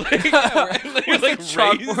like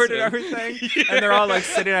chalkboard and everything, and they're all like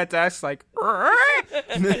sitting at desks like.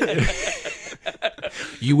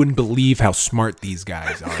 You wouldn't believe how smart these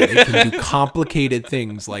guys are. They can do complicated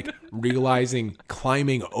things like realizing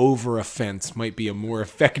climbing over a fence might be a more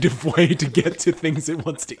effective way to get to things it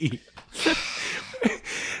wants to eat.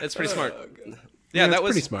 That's pretty smart. Yeah, that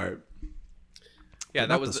was pretty smart. Yeah,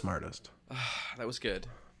 that was the smartest. That was good.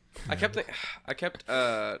 I kept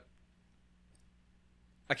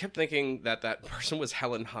thinking that person was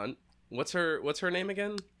Helen Hunt. What's her name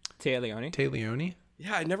again? Téa Leoni. Téa Leoni?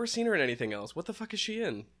 Yeah, I'd never seen her in anything else. What the fuck is she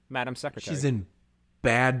in? Madam Secretary. She's in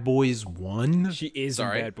Bad Boys 1. She is in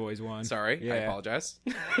Bad Boys 1. Sorry, yeah. I apologize.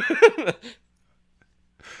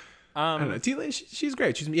 I don't know. She's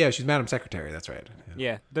great. She's Madam Secretary. That's right.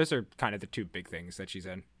 Yeah, those are kind of the two big things that she's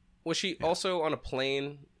in. Was she also on a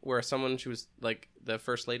plane where she was like the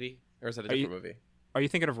first lady, or is that a different movie? Are you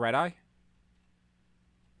thinking of Red Eye?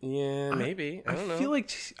 Yeah, maybe. I don't know.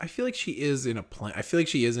 I feel like she is in a plane. I feel like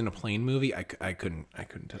she is in a plane movie. I couldn't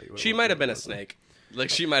tell you. She might have been a snake. Like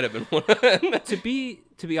she might have been one. To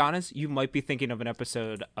be honest, you might be thinking of an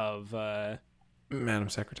episode of Madam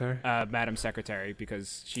Secretary. Madam Secretary,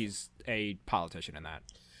 because she's a politician in that.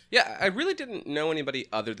 Yeah, I really didn't know anybody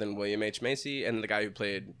other than William H. Macy and the guy who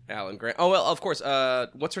played Alan Grant. Oh, well, of course.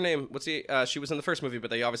 What's her name? She was in the first movie, but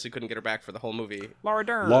they obviously couldn't get her back for the whole movie. Laura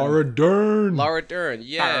Dern. Laura Dern,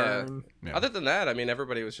 yeah. Yeah. Other than that, I mean,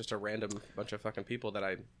 everybody was just a random bunch of fucking people that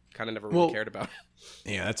I kind of never really cared about.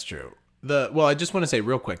 Yeah, that's true. I just want to say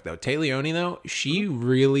real quick though, Tay Leone though, she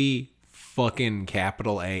really fucking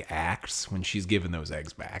capital A acts when she's giving those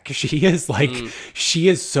eggs back. She is like, she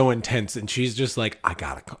is so intense, and she's just like,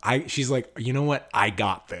 she's like, you know what? I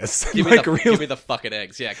got this. Give me the fucking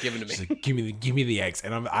eggs. Yeah, give them to me. She's like, give me the eggs,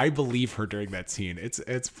 and I believe her during that scene. It's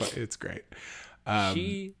great.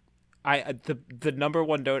 The number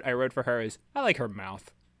one note I wrote for her is I like her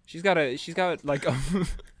mouth. She's got like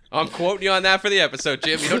I'm quoting you on that for the episode,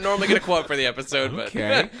 Jim. You don't normally get a quote for the episode, but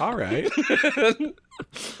okay, all right.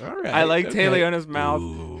 All right. I like Tay Leone's mouth.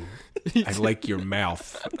 Ooh, I like your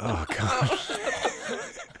mouth. Oh gosh.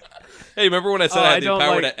 Hey, remember when I said I had the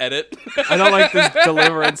power to edit? I don't like this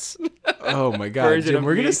Deliverance. Oh my god, Jim,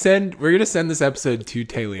 we're gonna send this episode to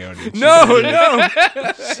Tay Leone. No.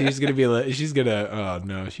 She's gonna be like, oh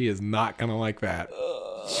no, she is not gonna like that.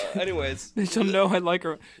 Anyways, she'll know I like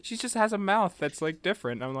her. She just has a mouth that's like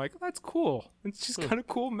different. I'm like, that's cool. It's just kind of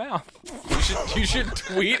cool mouth. You should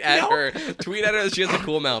tweet at her. Tweet at her that she has a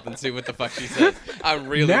cool mouth and see what the fuck she says. I'm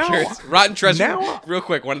really curious. Rotten Treasure, real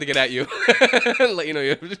quick, wanted to get at you. Let you know you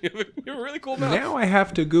have a really cool mouth. Now I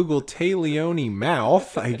have to Google Tay Leone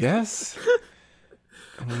mouth, I guess.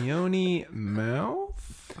 Leone mouth.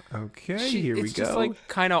 Okay, here we go. It's just like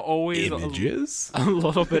kind of always images. A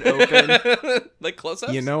little bit open. Like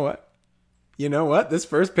close-ups? You know what? This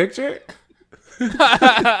first picture?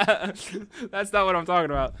 That's not what I'm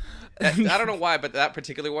talking about. I don't know why, but that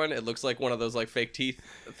particular one, it looks like one of those like fake teeth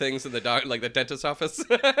things in the like the dentist's office.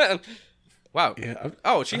 Wow. Yeah.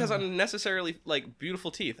 Oh, she has unnecessarily like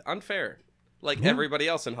beautiful teeth. Unfair. Like everybody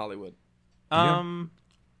else in Hollywood.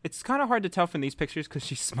 It's kind of hard to tell from these pictures because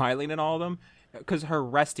she's smiling in all of them. Because her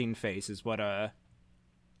resting face is what I'm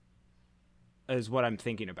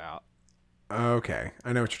thinking about. Okay,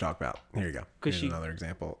 I know what you're talking about. Here you go. Here's another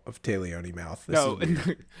example of Tay Leone mouth. No,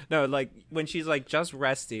 like when she's like just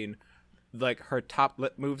resting, like her top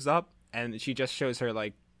lip moves up and she just shows her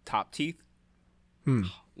like top teeth. Now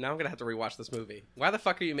I'm gonna have to rewatch this movie. Why the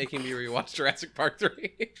fuck are you making me rewatch Jurassic Park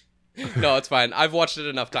 3? No, it's fine. I've watched it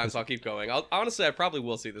enough times. I'll keep going. Honestly, I probably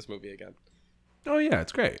will see this movie again. Oh yeah,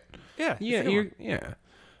 it's great. Yeah.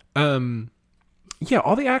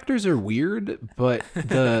 All the actors are weird, but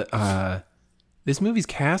the this movie's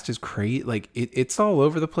cast is crazy. Like it's all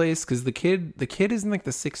over the place because the kid is in like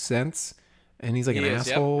The Sixth Sense, and he's like an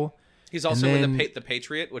asshole. Yep. He's also in the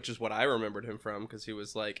Patriot, which is what I remembered him from because he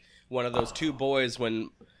was like one of those two boys when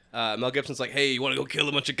Mel Gibson's like, "Hey, you want to go kill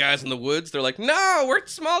a bunch of guys in the woods?" They're like, "No, we're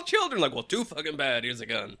small children." Like, well, too fucking bad. Here's a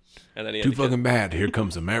gun. And then too fucking bad. Here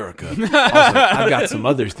comes America. Also, I've got some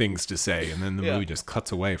other things to say, and then the movie just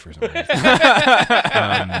cuts away for some reason.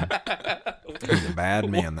 He's a bad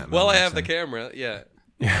man. That I have the camera. Yeah.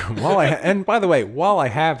 And by the way, while I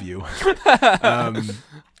have you,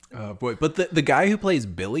 boy, but the guy who plays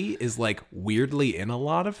Billy is like weirdly in a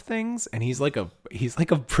lot of things, and he's like a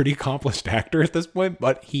pretty accomplished actor at this point.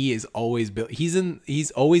 But he is always Billy.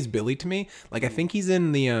 He's always Billy to me. Like I think he's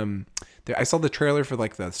in the I saw the trailer for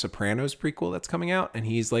like the Sopranos prequel that's coming out, and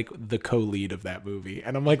he's like the co-lead of that movie.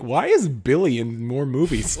 And I'm like, why is Billy in more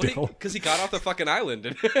movies still? Because he got off the fucking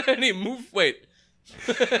island and he moved. Wait.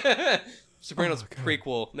 Sopranos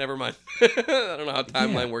prequel. Never mind. I don't know how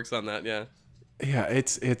timeline works on that. Yeah. Yeah,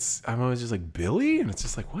 it's. I'm always just like, Billy, and it's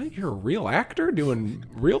just like, what? You're a real actor doing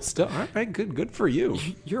real stuff. All right, good for you.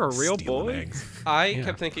 You're a real boy. Eggs. I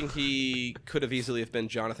kept thinking he could have easily have been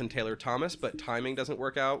Jonathan Taylor Thomas, but timing doesn't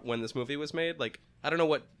work out when this movie was made. Like, I don't know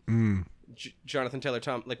what Jonathan Taylor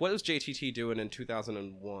Thomas. Like, what was JTT doing in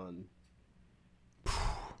 2001?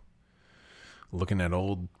 Looking at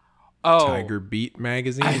old Tiger Beat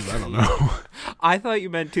magazines. I don't know. I thought you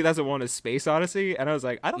meant 2001: A Space Odyssey, and I was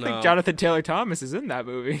like, I don't think Jonathan Taylor Thomas is in that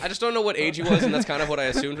movie. I just don't know what age he was, and that's kind of what I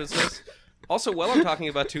assumed was this. Also, while I'm talking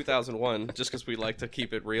about 2001, just because we like to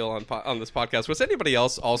keep it real on this podcast,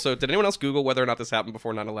 did anyone else Google whether or not this happened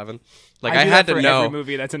before 9/11? Like, I had to know. Every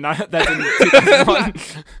movie that's in 2001.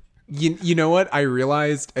 You know what? I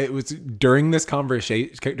realized it was during this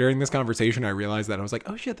conversation. I realized that I was like,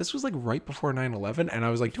 oh shit, this was like right before 9/11, and I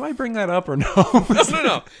was like, do I bring that up or no?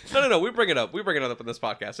 No. We bring it up. We bring it up in this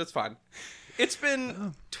podcast. It's fine. It's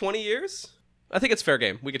been 20 years. I think it's fair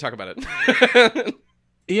game. We can talk about it.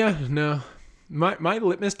 Yeah. No. My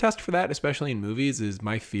litmus test for that, especially in movies, is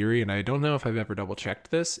my theory, and I don't know if I've ever double checked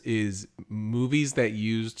this, is movies that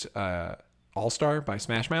used All Star by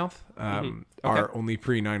Smash Mouth are only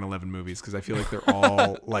pre 9/11 movies because I feel like they're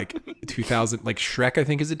all like 2000. Like Shrek, I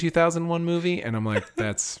think is a 2001 movie, and I'm like,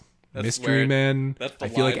 that's Mystery weird. Men. That's the I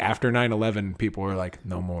feel like line. after 9/11, people were like,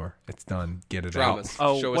 no more, it's done, get it Dramas. out.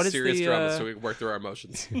 Oh, Show what us is serious the, dramas so we can work through our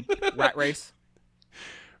emotions. Rat Race.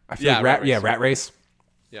 I feel Yeah, like Rat Race. Rat Race.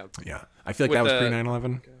 Yeah. Yeah, I feel like With that was the-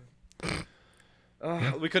 pre 9/11.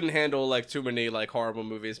 We couldn't handle like too many like horrible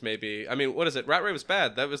movies. Maybe I mean, what is it? Rat Race was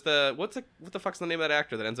bad. That was what the fuck's the name of that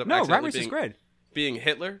actor that ends up No, Rat accidentally Race is great. being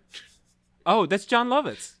Hitler? Oh, that's John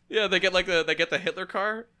Lovitz. Yeah, they get the Hitler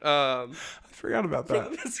car. I forgot about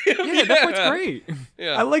that. Yeah, that part's great.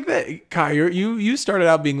 Yeah, I like that, Kai. You started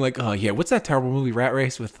out being like, oh yeah, what's that terrible movie, Rat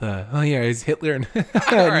Race, with oh yeah, it's Hitler, and, All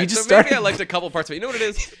and right, you just so maybe started. I liked a couple parts of it. You know what it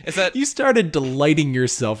is? Is that You started delighting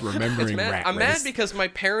yourself remembering mad, Rat I'm Race. mad because my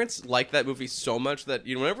parents like that movie so much that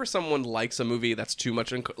whenever someone likes a movie that's too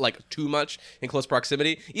much in close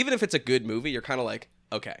proximity, even if it's a good movie, you're kind of like,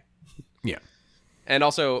 okay. Yeah. And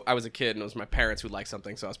also, I was a kid, and it was my parents who liked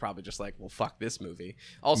something, so I was probably just like, well, fuck this movie.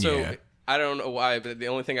 Also, Yeah. I don't know why, but the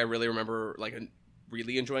only thing I really remember, like,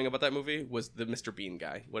 really enjoying about that movie was the Mr. Bean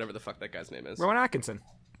guy, whatever the fuck that guy's name is. Rowan Atkinson.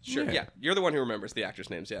 Sure, yeah. You're the one who remembers the actors'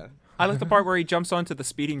 names, yeah. I like the part where he jumps onto the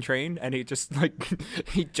speeding train and he just like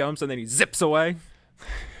he jumps and then he zips away.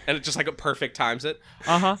 And it just, like, perfect times it.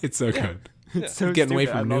 It's so good. It's so Getting away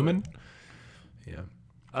stupid. from I love Newman. Yeah.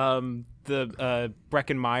 it. The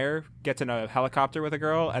Brecken Meyer gets in a helicopter with a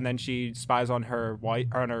girl and then she spies on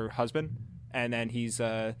her husband and then he's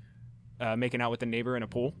making out with the neighbor in a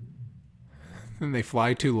pool. And they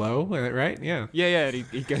fly too low, right? Yeah. Yeah, and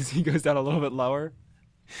he goes down a little bit lower.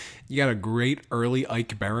 You got a great early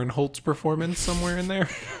Ike Barinholtz performance somewhere in there.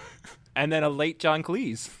 And then a late John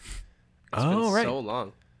Cleese. It's been so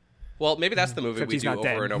long. Well, maybe that's the movie Except we he's do not over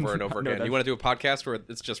dead. and over and over No, again. that's- You want to do a podcast where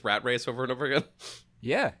it's just Rat Race over and over again?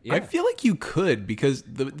 Yeah. I feel like you could because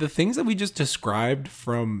the things that we just described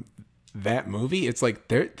from that movie, it's like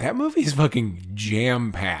that movie is fucking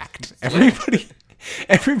jam packed.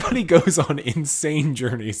 Everybody goes on insane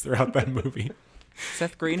journeys throughout that movie.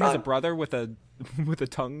 Seth Green has a brother with a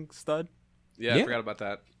tongue stud. Yeah, I Yeah. forgot about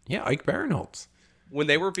that. Yeah, Ike Barinholtz. When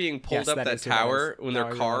they were being pulled Yes, up that that is who that tower, is. when Now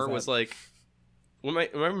their I car realize was that. like, am I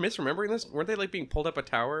misremembering this? Weren't they like being pulled up a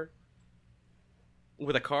tower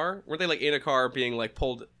with a car? Weren't they like in a car being like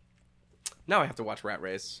pulled? Now I have to watch Rat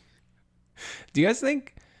Race. Do you guys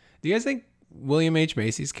think William H.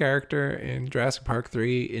 Macy's character in Jurassic Park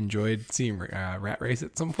 3 enjoyed seeing Rat Race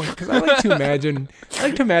at some point? Because I like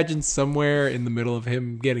to imagine somewhere in the middle of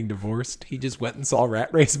him getting divorced, he just went and saw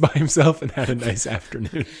Rat Race by himself and had a nice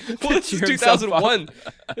afternoon. Well, it's Cheer himself up. 2001.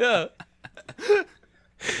 Yeah.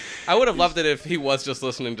 I would have loved it if he was just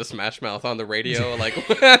listening to Smash Mouth on the radio, like,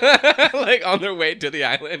 like on their way to the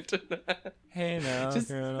island. Hey now.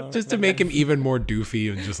 Just to make him even more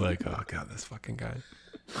doofy and just like, oh god, this fucking guy.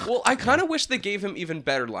 Well, I kind of wish they gave him even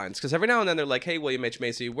better lines because every now and then they're like, "Hey, William H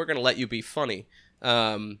Macy, we're gonna let you be funny,"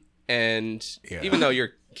 and Yeah. even though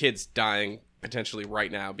your kid's dying potentially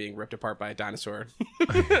right now, being ripped apart by a dinosaur,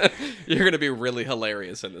 you're gonna be really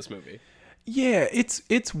hilarious in this movie. Yeah,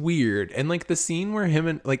 it's weird. And like the scene where him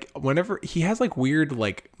and like whenever he has like weird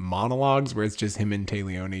like monologues where it's just him and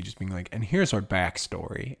Taleone just being like, and here's our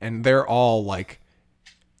backstory. And they're all like,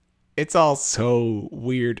 it's all so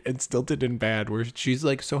weird and stilted and bad where she's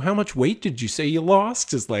like, so how much weight did you say you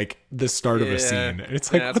lost? Is like the start of a Yeah. scene. And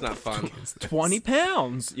it's like, Yeah, what that's the not fun. fuck is this? 20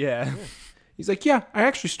 pounds. Yeah. He's like, yeah, I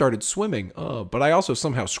actually started swimming, but I also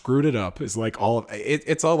somehow screwed it up. Is like all of it,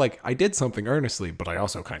 it's all like I did something earnestly, but I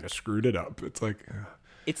also kind of screwed it up. It's like,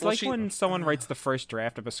 It's Well, like she- when someone writes the first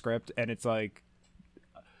draft of a script and it's like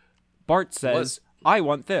Bart says, Was- I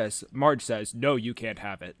want this. Marge says, no, you can't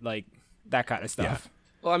have it. Like that kind of stuff.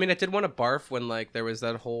 Well, I mean, I did want to barf when like there was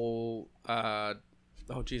that whole. Oh,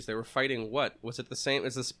 geez, they were fighting. What was it? The same?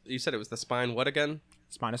 Is this? You said it was the spine. What again?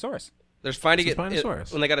 Spinosaurus. There's fighting It's a it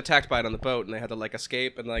Spinosaurus. when they got attacked by it on the boat and they had to like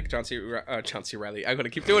escape and like John C. Reilly. I'm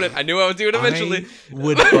gonna keep doing it. I knew I would do it eventually. I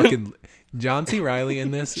would fucking John C. Reilly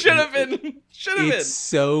in this. Should have been. Should have been. It's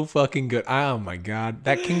so fucking good. Oh my god,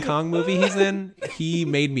 that King Kong movie he's in, he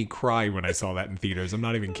made me cry when I saw that in theaters. I'm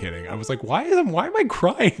not even kidding. I was like, why am I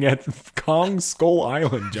crying at Kong Skull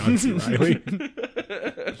Island, John C. Reilly?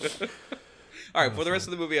 All right, for the rest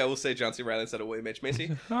of the movie, I will say John C. Reilly instead of William H Macy.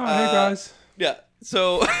 Oh, hey guys. Yeah.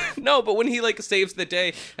 So no, but when he like saves the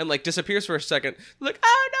day and like disappears for a second, like,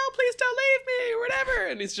 oh no, please don't leave me or whatever,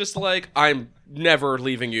 and he's just like, I'm never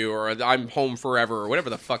leaving you, or I'm home forever, or whatever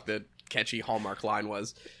the fuck the catchy Hallmark line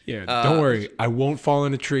was. Yeah, don't worry. I won't fall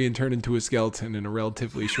in a tree and turn into a skeleton in a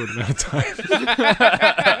relatively short amount of time.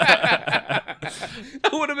 That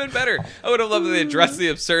would have been better. I would have loved if they addressed the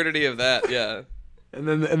absurdity of that. Yeah. And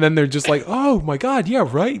then they're just like, oh my God, yeah,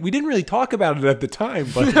 right. We didn't really talk about it at the time,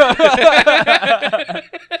 but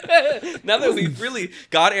Now that we really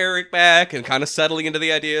got Eric back and kind of settling into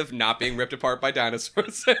the idea of not being ripped apart by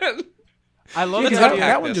dinosaurs. I love Let's the unpack idea.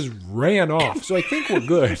 that one this. just ran off. So I think we're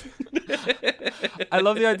good. I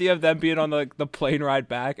love the idea of them being on the plane ride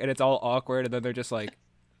back, and it's all awkward, and then they're just like,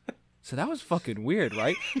 "So that was fucking weird,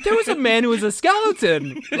 right? There was a man who was a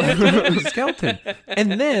skeleton." Skeleton.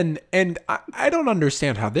 And I don't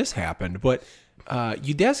understand how this happened, but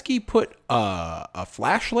Udesky put a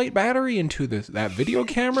flashlight battery into that video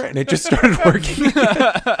camera, and it just started working.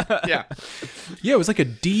 Yeah. Yeah, it was like a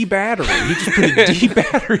D battery. He just put a D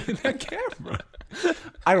battery in that camera.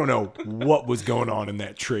 I don't know what was going on in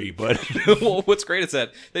that tree, but Well, what's great is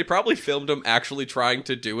that they probably filmed him actually trying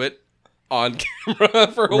to do it on camera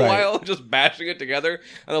for a Right. while, just bashing it together. And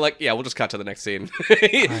they're like, yeah, we'll just cut to the next scene.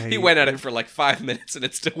 He went at it for like 5 minutes and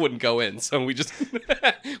it still wouldn't go in. So we just,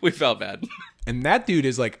 we felt bad. and that dude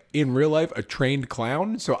is like in real life a trained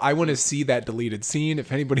clown. So I want to see that deleted scene.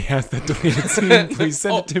 If anybody has that deleted scene, please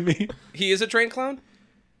send it to me. He is a trained clown?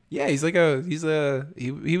 Yeah, he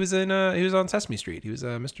was on Sesame Street. He was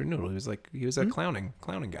Mr. Noodle. He was a clowning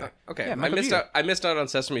guy. Okay, Yeah, I Michael missed Keaton. out. I missed out on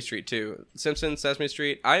Sesame Street too. Simpsons, Sesame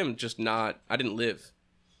Street. I am just not. I didn't live,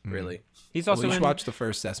 really. He's Well, also you should in, watch the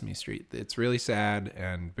first Sesame Street. It's really sad,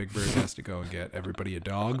 and Big Bird has to go and get everybody a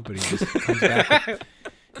dog, but he just comes back.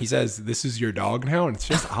 He says, "This is your dog now," and it's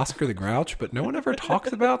just Oscar the Grouch. But no one ever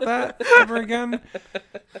talks about that ever again.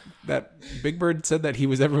 That Big Bird said that he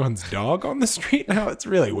was everyone's dog on the street. Now it's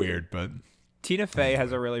really weird, but Tina Fey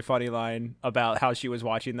has a really funny line about how she was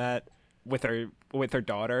watching that with her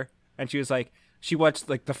daughter, and she was like, she watched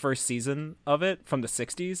like the first season of it from the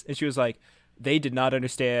 60s, and she was like, they did not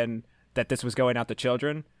understand that this was going out to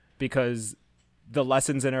children because the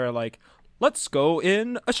lessons in it are like, let's go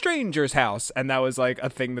in a stranger's house, and that was like a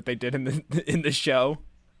thing that they did in the show.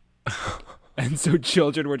 And so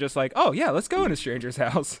children were just like, oh yeah, let's go in a stranger's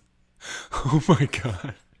house. oh my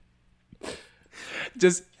God,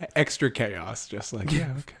 just extra chaos. Just like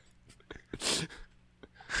yeah, okay.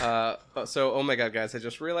 So, oh my god, guys, I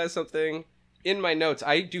just realized something. In my notes,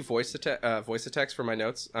 I do voice to text for my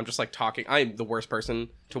notes. I'm just like talking. I'm the worst person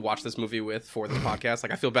to watch this movie with for this podcast.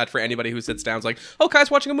 Like, I feel bad for anybody who sits down and is like, oh,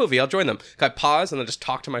 Kai's watching a movie. I'll join them. I pause and then just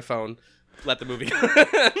talk to my phone, let the movie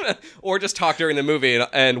or just talk during the movie.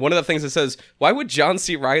 And one of the things that says, why would John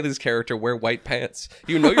C. Reilly's character wear white pants?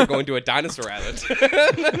 You know you're going to a dinosaur island.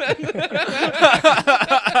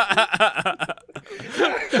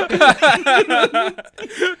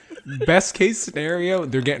 Best case scenario,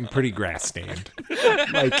 they're getting pretty grass stained.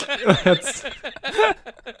 Like that's.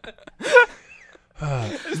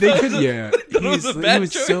 They could, yeah. was a bad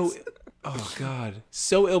choice. So. Oh God,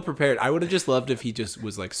 so ill prepared. I would have just loved if he just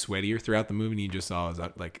was like sweatier throughout the movie, and you just saw his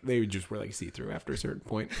like they just were like see through after a certain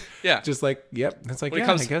point. Yeah. just like yep. That's like When it yeah.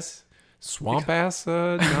 comes- I guess swamp ass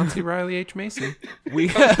John C. Reilly H. Mason. We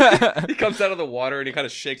He comes out of the water and he kind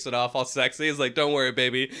of shakes it off all sexy. He's like, don't worry,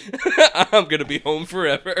 baby. I'm going to be home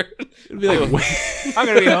forever. It'd be like I'm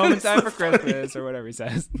gonna be home in time for Christmas or whatever he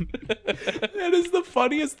says. that is the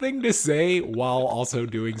funniest thing to say while also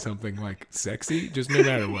doing something like sexy. Just no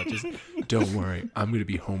matter what, just don't worry, I'm gonna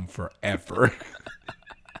be home forever.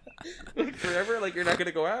 Forever? Like, you're not going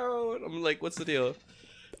to go out? I'm like, what's the deal?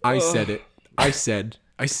 I said it. I said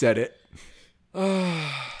it.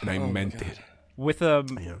 And I meant it. With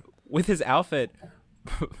his outfit,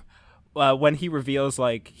 when he reveals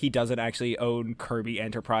like he doesn't actually own Kirby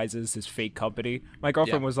Enterprises, his fake company, my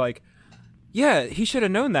girlfriend Yeah. was like, yeah, he should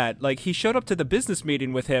have known that. Like, he showed up to the business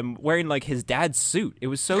meeting with him wearing like his dad's suit. It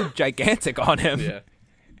was so gigantic on him. Yeah.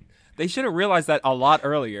 They should have realized that a lot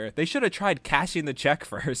earlier. They should have tried cashing the check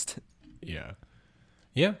first. Yeah.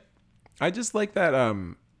 Yeah. I just like that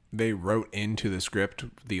they wrote into the script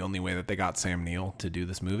the only way that they got Sam Neill to do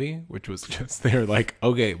this movie, which was just they're like,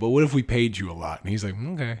 okay, but what if we paid you a lot? And he's like,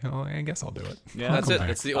 okay, well, I guess I'll do it. Yeah, That's come it. back.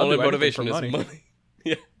 That's the I'll only do anything motivation for is money. money.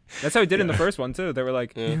 Yeah. That's how he did in the first one too. They were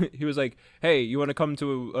like, he was like, "Hey, you want to come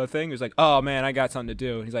to a thing?" He was like, "Oh man, I got something to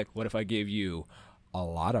do." And he's like, "What if I gave you a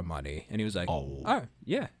lot of money?" And he was like, "Oh,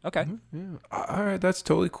 yeah, okay." All right, that's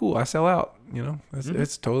totally cool. I sell out, you know,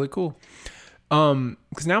 it's totally cool.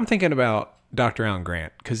 Because now I'm thinking about Dr. Alan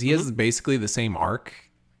Grant, because he has basically the same arc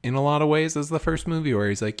in a lot of ways as the first movie, where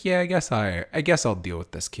he's like, yeah, I guess I'll deal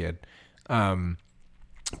with this kid.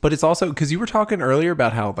 But it's also because you were talking earlier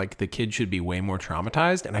about how like the kid should be way more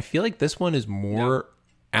traumatized, and I feel like this one is more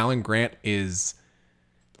Alan Grant is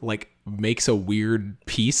like makes a weird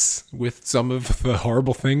peace with some of the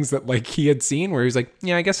horrible things that like he had seen, where he's like,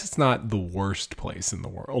 yeah, I guess it's not the worst place in the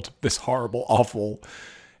world, this horrible, awful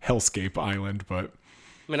hellscape island, but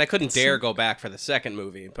I mean, I couldn't dare go back for the second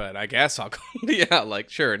movie, but I guess I'll go. Yeah, like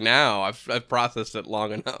sure. Now I've processed it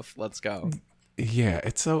long enough. Let's go. yeah,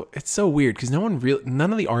 it's so weird because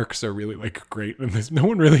none of the arcs are really like great in this. No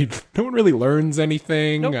one really learns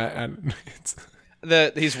anything. Nope. It's,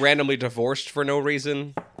 He's randomly divorced for no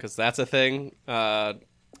reason because that's a thing.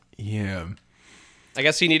 yeah. I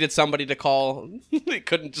guess he needed somebody to call. It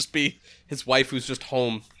couldn't just be his wife who's just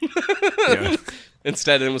home. Yeah.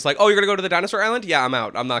 Instead, it was like, oh, you're going to go to the dinosaur island? Yeah, I'm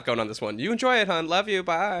out. I'm not going on this one. You enjoy it, hon. Love you.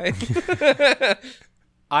 Bye.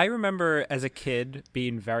 I remember as a kid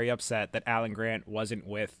being very upset that Alan Grant wasn't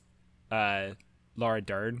with Laura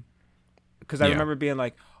Dern. Because I remember being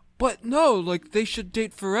like, but no, like they should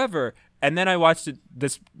date forever. And then I watched it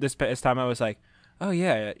this past time. I was like, oh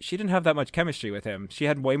yeah, she didn't have that much chemistry with him. She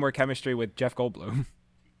had way more chemistry with Jeff Goldblum.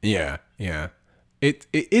 Yeah.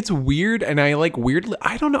 It's weird, and I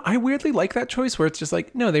don't know. I weirdly like that choice where it's just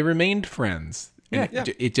like, no, they remained friends. And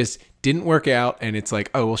it just didn't work out, and it's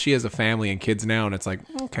like, oh well, she has a family and kids now, and it's like,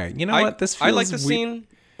 okay, you know what? This feels I like the scene.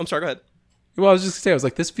 I'm sorry. Go ahead. Well, I was just gonna say, I was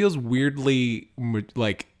like, this feels weirdly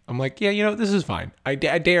like. I'm like, yeah, you know, this is fine. I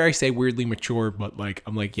dare I say weirdly mature, but like,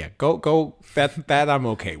 I'm like, yeah, go. That I'm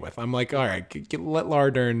okay with. I'm like, all right, let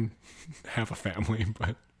Laura Dern have a family,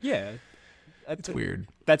 but Yeah. it's weird.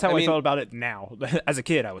 That's how I felt about it now. As a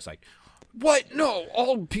kid, I was like, what? No,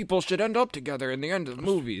 all people should end up together in the end of the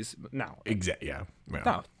movies. No. Exactly. Yeah. Well,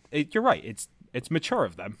 No, you're right. It's mature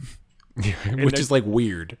of them. which is like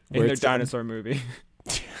weird. In their dinosaur movie.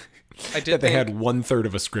 I did. They had 1/3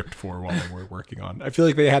 of a script for while they were working on. I feel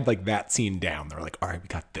like they had like that scene down. They're like, all right, we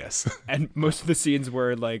got this. And most of the scenes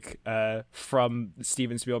were like from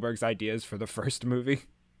Steven Spielberg's ideas for the first movie.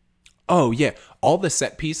 Oh yeah, all the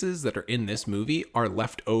set pieces that are in this movie are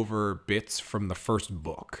leftover bits from the first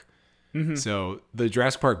book. Mm-hmm. So the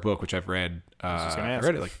Jurassic Park book, which I've read, I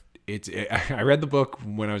read it like I read the book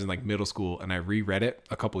when I was in like middle school, and I reread it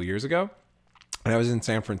a couple of years ago. And I was in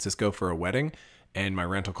San Francisco for a wedding, and my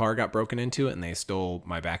rental car got broken into, and they stole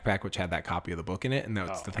my backpack, which had that copy of the book in it, and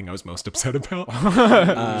that's the thing I was most upset about.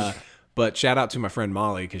 But shout out to my friend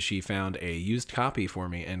Molly, because she found a used copy for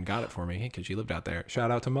me and got it for me because she lived out there.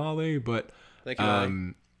 Shout out to Molly. But thank you,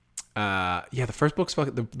 Molly. yeah, the first book's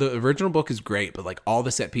the original book is great, but like all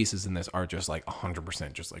the set pieces in this are just like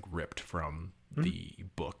 100% just like ripped from the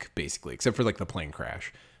book, basically, except for like the plane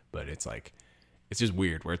crash. But it's like, it's just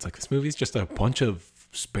weird where it's like this movie's just a bunch of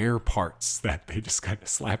spare parts that they just kind of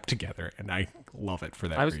slapped together, and I love it for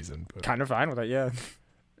that reason. But kind of fine with it, yeah.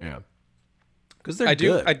 Yeah. Because they're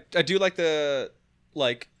good. I do like the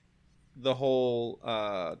whole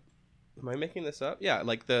am I making this up? Yeah,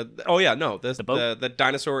 like the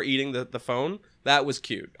dinosaur eating the phone. That was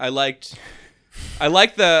cute. I liked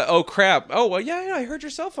the oh crap. Oh well, yeah, I heard your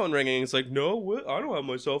cell phone ringing. It's like, no, what? I don't have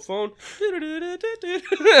my cell phone.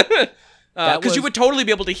 Because you would totally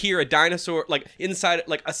be able to hear a dinosaur like inside,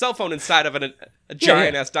 like a cell phone inside of a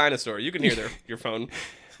giant ass dinosaur. You can hear your phone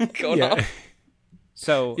going off.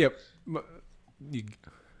 So yep.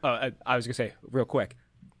 I was gonna say real quick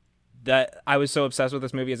that I was so obsessed with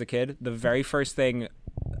this movie as a kid. The very first thing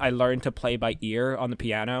I learned to play by ear on the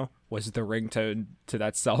piano was the ringtone to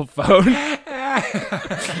that cell phone,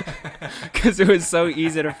 because it was so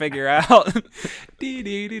easy to figure out. I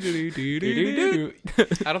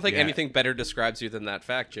don't think anything better describes you than that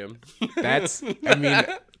fact, Jim. I mean,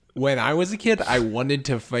 when I was a kid, I wanted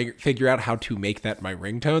to figure out how to make that my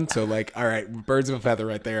ringtone. So, like, all right, birds of a feather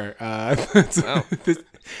right there. Wow.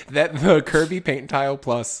 That the Kirby Paint Tile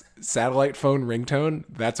Plus satellite phone ringtone,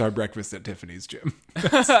 that's our breakfast at Tiffany's, Jim.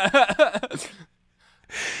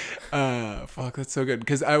 Fuck, that's so good.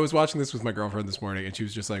 Because I was watching this with my girlfriend this morning, and she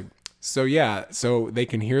was just like, so they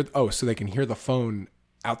can hear the phone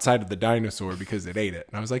outside of the dinosaur because it ate it.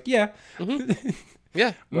 And I was like, yeah. Mm-hmm.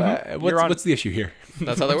 Yeah. What's the issue here?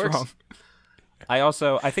 That's how that works. Wrong.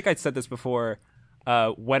 I think I said this before.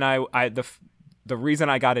 When the reason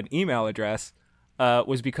I got an email address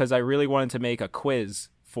was because I really wanted to make a quiz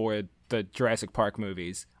for the Jurassic Park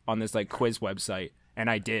movies on this like quiz website, and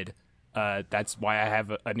I did. That's why I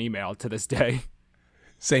have an email to this day.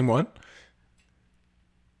 Same one.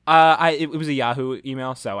 It was a Yahoo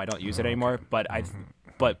email, so I don't use it anymore. But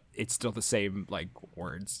but it's still the same like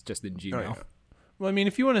words, just in Gmail. Oh, yeah. Well, I mean,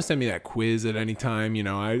 if you want to send me that quiz at any time, you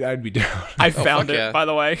know, I'd be down. I found it, by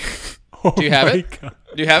the way. Do you have my it? God.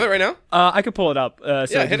 Do you have it right now? I could pull it up. So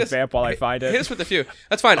Yeah, I hit can us. vamp while I find Hit it. us with a few.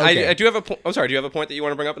 That's fine. Okay. I do have a. I'm sorry. Do you have a point that you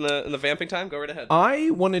want to bring up in the vamping time? Go right ahead. I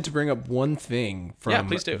wanted to bring up one thing Yeah, from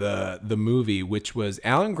please do. the movie, which was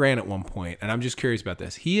Alan Grant at one point, and I'm just curious about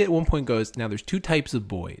this. He at one point goes, "Now there's two types of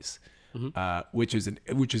boys," which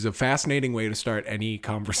is a fascinating way to start any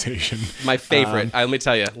conversation. My favorite. Let me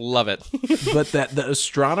tell you, love it. But that the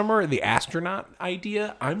astronomer, the astronaut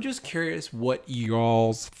idea, I'm just curious what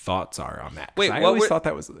y'all's thoughts are on that. 'Cause Wait, I what always were- thought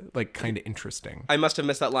that was like kind of interesting. I must have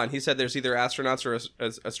missed that line. He said there's either astronauts or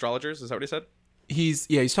astrologers. Is that what he said?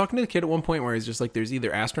 He's talking to the kid at one point where he's just like, there's either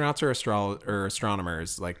astronauts or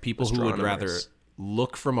astronomers, like people who would rather Astronomers.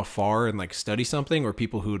 look from afar and like study something, or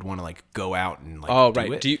people who would want to like go out and like Oh, do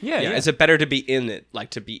right. it. Do you, Yeah, yeah. Is it better to be in it, like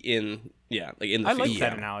to be in? Yeah, like in the I field. like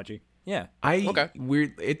that analogy. Yeah. Okay.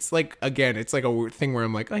 Weird. It's like, again, it's like a weird thing where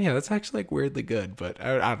I'm like, oh yeah, that's actually like weirdly good. But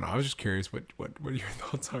I don't know. I was just curious what your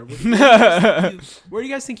thoughts are. Where do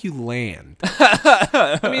you guys think you land?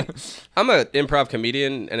 I'm an improv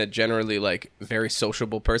comedian and a generally like very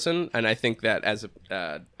sociable person, and I think that as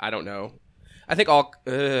a I don't know. I think all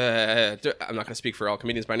I'm not going to speak for all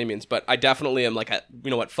comedians by any means, but I definitely am like a, you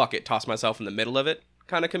know what, fuck it, toss myself in the middle of it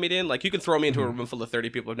kind of comedian. Like you can throw me into a room full of 30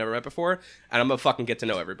 people I've never met before, and I'm gonna fucking get to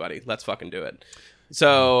know everybody. Let's fucking do it.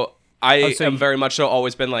 So I so am you- very much so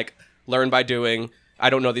always been like learn by doing. I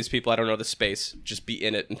don't know these people. I don't know the space. Just be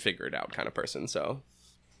in it and figure it out kind of person. So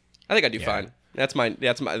I think I do fine. That's my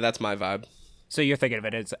vibe. So you're thinking of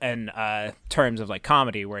it as in terms of like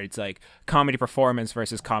comedy, where it's like comedy performance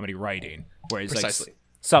versus comedy writing, whereas Precisely. like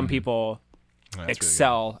some people That's really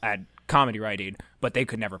excel at comedy writing, but they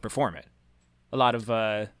could never perform it. A lot of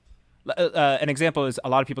an example is a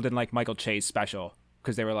lot of people didn't like Michael Che's special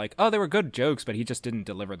because they were like, oh, they were good jokes, but he just didn't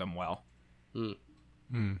deliver them well.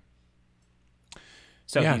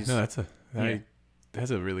 So Yeah, he's, no, that's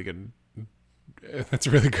a really good. That's a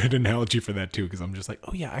really good analogy for that too, because I'm just like,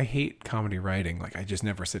 oh yeah, I hate comedy writing. Like I just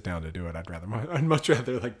never sit down to do it. I'd much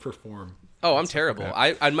rather like perform. Oh, I'm terrible.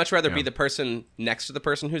 I'd much rather be the person next to the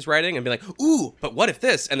person who's writing and be like, ooh, but what if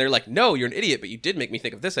this? And they're like, no, you're an idiot, but you did make me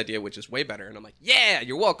think of this idea, which is way better. And I'm like, yeah,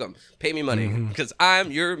 you're welcome. Pay me money because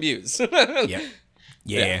I'm your muse.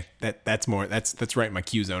 Yeah, that's right in my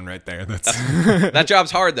Q zone right there. That's That job's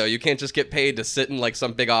hard, though. You can't just get paid to sit in like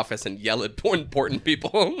some big office and yell at important people.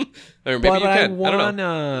 Or maybe you can. I don't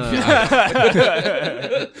know.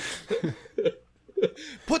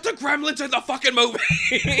 Put the gremlins in the fucking movie.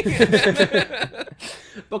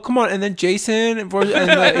 But come on, and then Jason, he's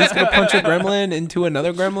gonna punch a gremlin into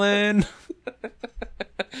another gremlin.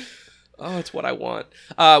 Oh, it's what I want.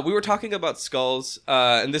 We were talking about skulls,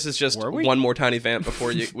 and this is just one more tiny vamp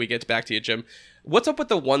before we get back to you, Jim. What's up with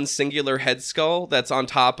the one singular head skull that's on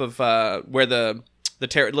top of where the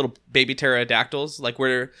little baby pterodactyls, like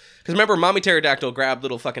where? Because remember, mommy pterodactyl grabbed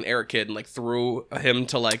little fucking Eric kid and like threw him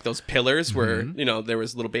to like those pillars where there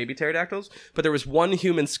was little baby pterodactyls, but there was one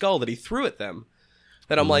human skull that he threw at them.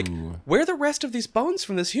 That I'm like, where are the rest of these bones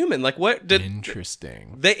from this human? Like, what did?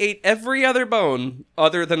 Interesting. They ate every other bone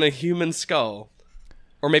other than a human skull.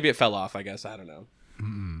 Or maybe it fell off, I guess. I don't know.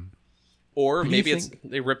 Or maybe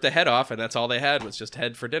they ripped the head off and that's all they had was just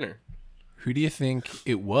head for dinner. Who do you think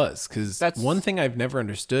it was? Because That's- one thing I've never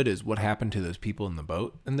understood is what happened to those people in the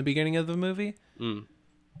boat in the beginning of the movie.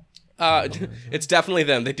 It's definitely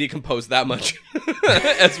them. They decomposed that much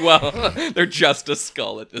as well. They're just a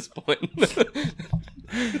skull at this point.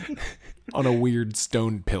 On a weird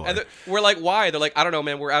stone pillar. And we're like, why? They're like, I don't know,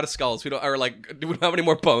 man. We're out of skulls. We don't have any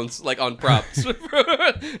more bones like on props.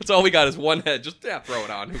 That's all we got is one head. Just throw it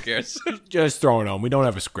on. Who cares? Just throw it on. We don't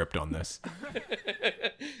have a script on this.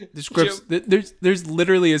 The scripts. There's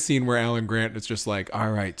literally a scene where Alan Grant is just like,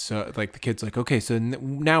 all right, so like the kid's like, okay, so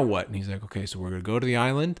now what? And he's like, okay, so we're gonna go to the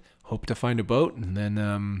island, hope to find a boat, and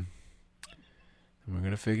then we're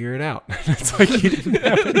gonna figure it out. It's like he didn't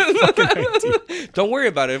have any fucking idea. Don't worry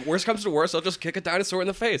about it. If worst comes to worst, I'll just kick a dinosaur in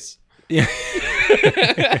the face. Yeah.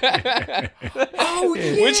 oh,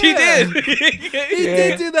 Which he did. He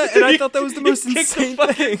did do that, and I thought that was the most Kicked insane the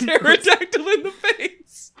fucking thing. pterodactyl in the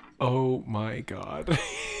face. Oh my god.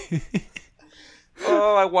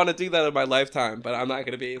 Oh, I want to do that in my lifetime, but I'm not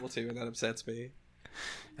going to be able to, and that upsets me.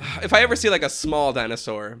 If I ever see like a small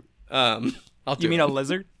dinosaur, I'll do You mean it. a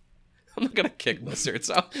lizard? I'm not going to kick lizards.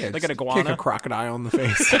 Like an Kick iguana? a crocodile in the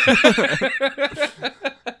face.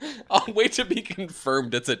 I'll wait to be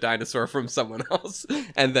confirmed it's a dinosaur from someone else,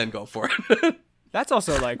 and then go for it. That's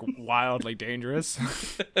also like wildly dangerous.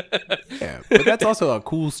 Yeah, but that's also a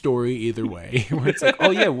cool story either way. Where it's like,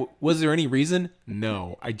 oh yeah, was there any reason?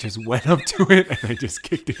 No, I just went up to it and I just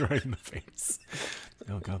kicked it right in the face.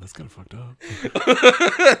 Oh god, that's kind of fucked up.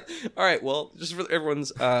 All right, well, just for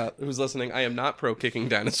everyone's who's listening, I am not pro kicking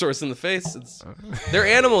dinosaurs in the face. They're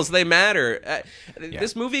animals; they matter.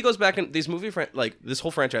 This movie goes back and this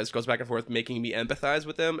whole franchise goes back and forth, making me empathize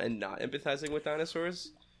with them and not empathizing with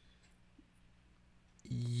dinosaurs.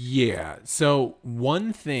 Yeah. So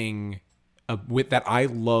one thing with that I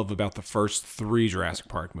love about the first 3 Jurassic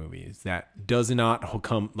Park movies that does not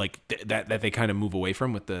come that they kind of move away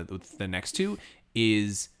from with the next 2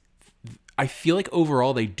 is I feel like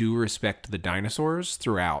overall they do respect the dinosaurs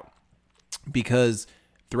throughout, because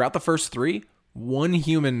throughout the first 3, one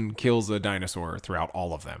human kills a dinosaur throughout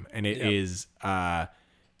all of them, and it is the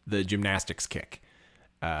gymnastics kick.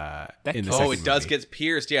 In the it does get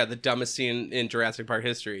pierced. Yeah, the dumbest scene in Jurassic Park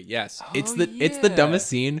history. Yes, it's the dumbest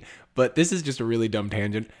scene. But this is just a really dumb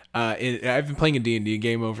tangent. I've been playing a D&D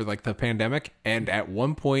game over the pandemic, and at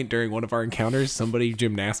one point during one of our encounters, somebody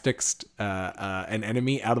gymnastics an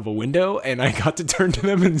enemy out of a window, and I got to turn to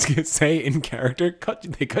them and say in character,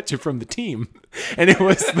 "They cut you from the team," and it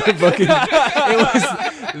was the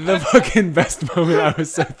fucking best moment. I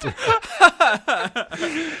was so thrilled.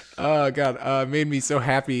 Oh god, made me so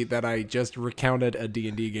happy that I just recounted a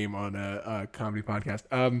D&D game on a comedy podcast.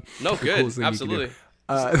 No, good, absolutely.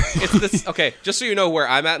 It's this. Okay, just so you know where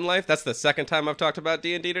I'm at in life, that's the second time I've talked about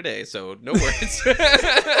D&D today, so no worries.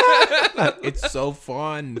 It's so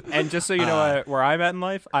fun. And just so you know where I'm at in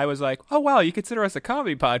life, I was like, oh wow, you consider us a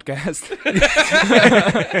comedy podcast.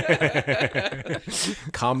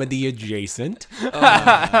 Comedy adjacent.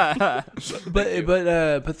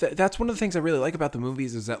 But that's one of the things I really like about the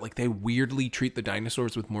movies is that they weirdly treat the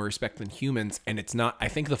dinosaurs with more respect than humans, and it's not. I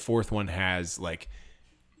think the 4th one has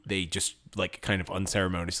they just kind of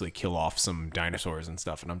unceremoniously kill off some dinosaurs and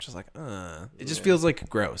stuff, and I'm just it just feels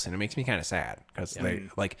gross, and it makes me kind of sad because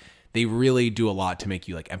they really do a lot to make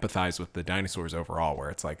you empathize with the dinosaurs overall, where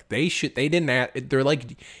it's they're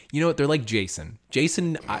like Jason.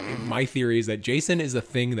 My theory is that Jason is a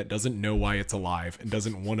thing that doesn't know why it's alive and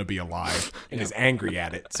doesn't want to be alive and is angry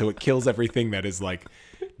at it, so it kills everything that is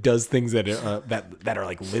does things that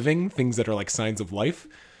are living, things that are signs of life.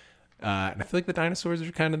 And I feel like the dinosaurs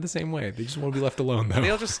are kind of the same way. They just want to be left alone, though.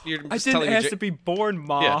 You're just I didn't ask to be born,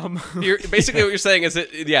 Mom. Yeah. You're basically what you're saying is that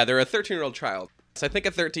they're a 13-year-old child. So I think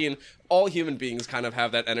at 13, all human beings kind of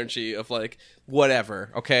have that energy of whatever.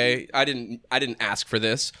 Okay, I didn't ask for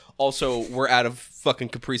this. Also, we're out of fucking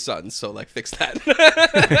Capri Suns, so fix that.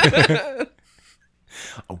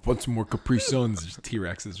 I want some more Capri Suns. There's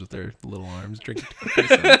T-Rexes with their little arms drinking Capri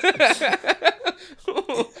Suns.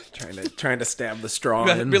 trying to stab the straw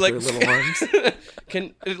in with their little arms.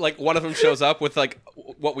 Can one of them shows up with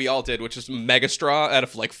what we all did, which is mega straw out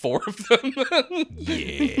of 4 of them.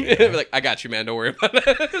 Yeah. I got you, man. Don't worry about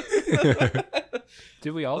it.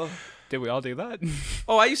 Did we all do that?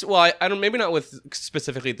 Oh, I don't. Maybe not with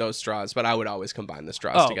specifically those straws, but I would always combine the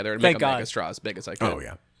straws together and make a mega straw as big as I could. Oh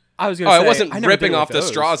yeah. I was gonna say, I wasn't ripping off the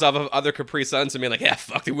straws off of other Capri Suns and being yeah,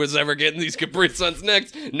 fuck, who's ever getting these Capri Suns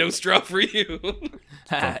next? No straw for you.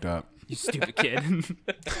 Fucked up. You stupid kid.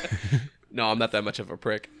 No, I'm not that much of a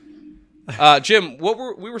prick. Jim,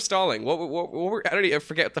 we were stalling. What were, I don't even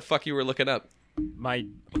forget what the fuck you were looking up. My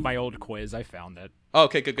old quiz, I found it. Oh,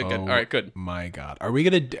 okay, good. All right, good. My God. Are we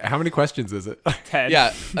going to... How many questions is it? 10.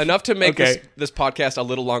 Yeah, enough to make this podcast a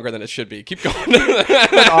little longer than it should be. Keep going.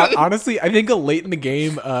 Honestly, I think a late in the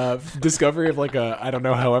game discovery of I don't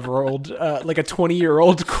know, however old, a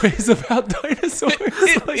 20-year-old quiz about dinosaurs.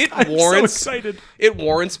 It warrants, so excited. It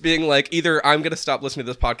warrants being either I'm going to stop listening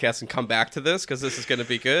to this podcast and come back to this because this is going to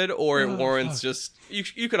be good, or it warrants just...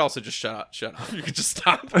 You could also just shut up. You could just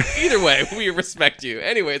stop. Either way, we respect you.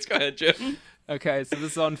 Anyways, go ahead, Jim. Okay, so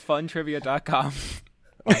this is on funtrivia.com.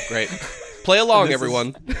 Oh, great. Play along,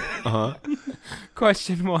 everyone.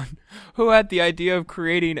 Question 1. Who had the idea of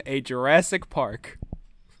creating a Jurassic Park?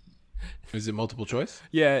 Is it multiple choice?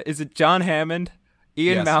 Yeah, is it John Hammond,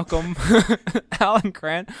 Ian Malcolm, Alan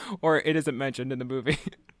Grant, or it isn't mentioned in the movie?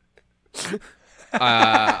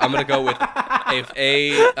 I'm going to go with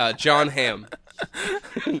a John Hamm.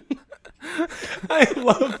 I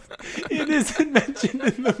love it isn't mentioned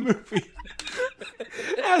in the movie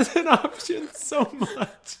as an option so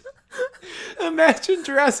much. Imagine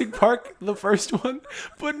Jurassic Park, the first one,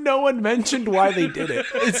 but no one mentioned why they did it.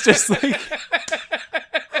 It's just it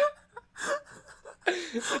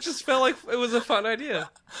just felt like it was a fun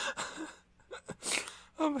idea.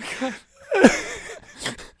 Oh my God.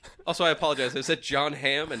 Also, I apologize. I said John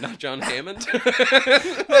Hamm and not John Hammond.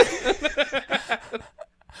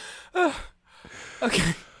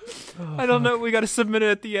 Okay. I don't know. We got to submit it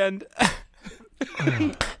at the end.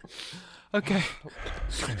 Okay.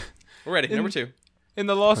 We're ready. Number 2. In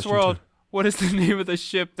the Lost Question World, two. what is the name of the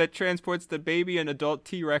ship that transports the baby and adult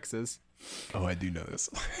T-Rexes? Oh, I do know this.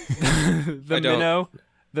 The I don't. Minnow,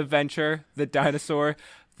 the Venture, the Dinosaur,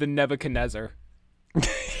 the Nebuchadnezzar.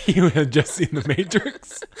 You had just seen The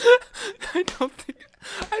Matrix.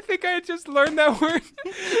 I think I had just learned that word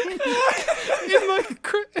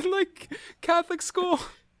in like Catholic school.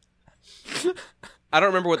 I don't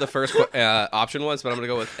remember what the first option was, but I'm gonna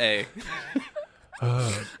go with A.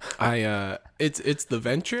 It's The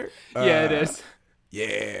Venture. Yeah, it is.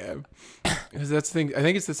 Yeah, because that's the thing. I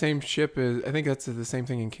think it's the same ship as. I think that's the same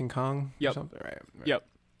thing in King Kong. Yep. Or something, right? Yep.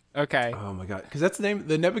 Okay. Oh my god, because that's the name.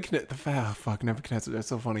 The Nebuchadnezzar. Fuck, Nebuchadnezzar. That's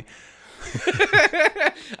so funny.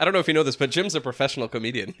 I don't know if you know this, but Jim's a professional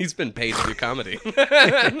comedian. He's been paid to do comedy. When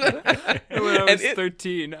I was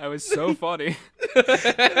 13, I was so funny.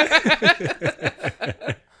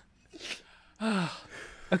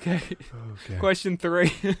 Okay. Question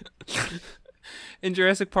 3. In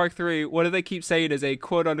Jurassic Park 3, what do they keep saying is a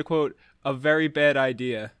quote-unquote a very bad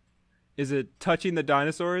idea? Is it touching the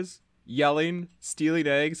dinosaurs, yelling, stealing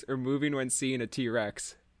eggs, or moving when seeing a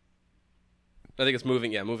T-Rex? I think it's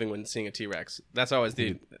moving. Yeah, moving when seeing a T-Rex. That's always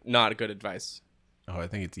the not good advice. Oh, I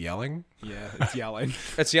think it's yelling. Yeah, it's yelling.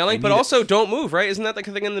 It's yelling, but also don't move, right? Isn't that like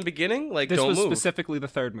a thing in the beginning? Like, This don't was move. specifically the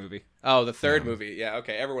third movie. Oh, the third movie. Yeah,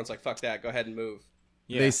 okay. Everyone's like, fuck that. Go ahead and move.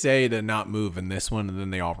 Yeah. They say to not move in this one, and then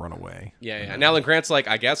they all run away. Yeah, yeah. And Alan Grant's like,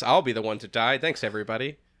 I guess I'll be the one to die. Thanks,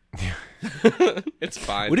 everybody. It's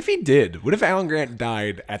fine. What if he did? What if Alan Grant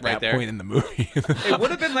died at Right that there. point in the movie? It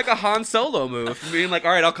would have been like a Han Solo move. Being like,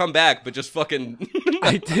 all right, I'll come back, but just fucking...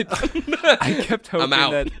 I kept hoping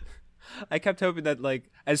out. that. I kept hoping that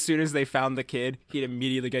like as soon as they found the kid, he'd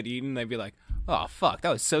immediately get eaten. They'd be like, "Oh fuck,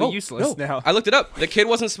 that was so useless." no. Now I looked it up. The kid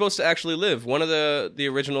wasn't supposed to actually live. One of the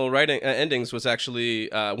original writing endings was actually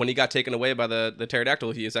when he got taken away by the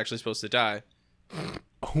pterodactyl, he is actually supposed to die.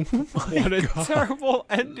 Oh my what a terrible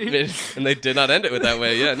ending. And they did not end it with that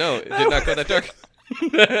way. Yeah, no, it did not go that dark.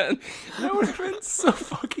 That would have been so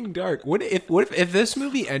fucking dark. What if this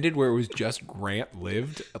movie ended where it was just Grant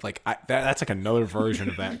lived? Like that's like another version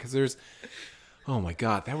of that because there's. Oh my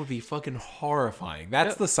god, that would be fucking horrifying.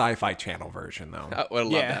 That's the Sci-Fi Channel version, though. I would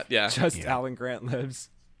love that. Yeah. Just Alan Grant lives.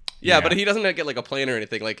 Yeah, Yeah. but he doesn't get like a plane or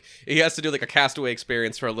anything. Like he has to do like a castaway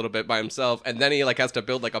experience for a little bit by himself, and then he like has to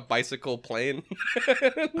build like a bicycle plane. Like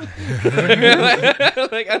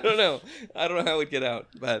I don't know how we'd get out,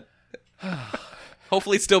 but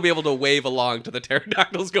hopefully still be able to wave along to the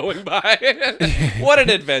pterodactyls going by. What an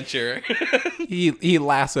adventure! He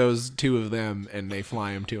lassos two of them and they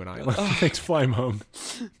fly him to an island. Thanks, fly him home.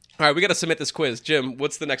 All right, we got to submit this quiz. Jim,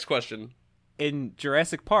 what's the next question? In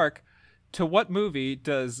Jurassic Park, to what movie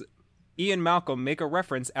does Ian Malcolm make a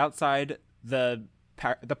reference outside the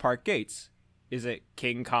park gates? Is it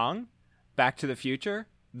King Kong, Back to the Future,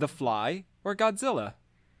 The Fly, or Godzilla?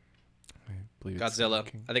 I believe it's Godzilla.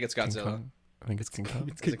 I think it's King Godzilla. Kong. I think it's King Kong.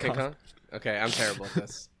 Is it King Kong? Okay, I'm terrible at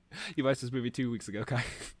this. You watched this movie 2 weeks ago, Kai.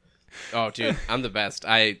 Oh, dude, I'm the best.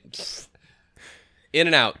 In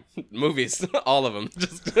and out movies, all of them.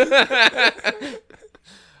 Just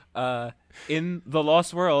In The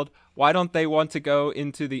Lost World, why don't they want to go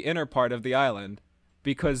into the inner part of the island?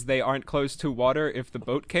 Because they aren't close to water if the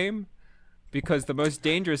boat came? Because the most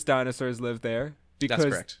dangerous dinosaurs live there? Because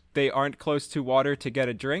correct. they aren't close to water to get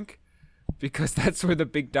a drink? Because that's where the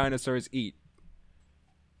big dinosaurs eat.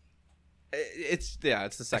 it's the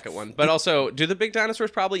second one. But also, do the big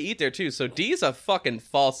dinosaurs probably eat there too? So D is a fucking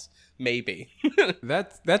false maybe.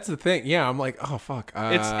 That's the thing. Yeah, I'm like, oh fuck.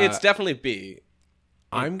 It's definitely B.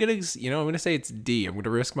 I'm gonna say it's D. I'm gonna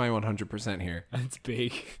risk my 100% here. It's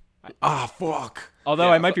big. Ah, fuck. Although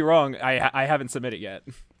Yeah, I might be wrong. I haven't submitted yet.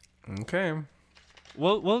 Okay.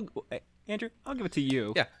 We'll Andrew, I'll give it to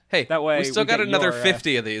you. Yeah. Hey, That way we still we got get another your,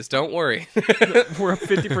 50 of these. Don't worry. We're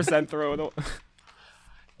 50% through.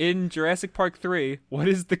 In Jurassic Park 3, what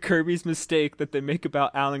is the Kirby's mistake that they make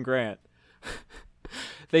about Alan Grant?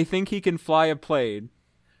 They think he can fly a plane.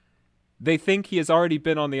 They think he has already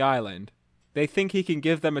been on the island. They think he can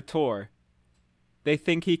give them a tour. They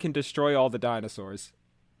think he can destroy all the dinosaurs.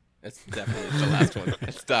 It's definitely the last one.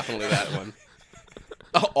 It's definitely that one.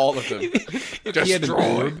 Oh, all of them.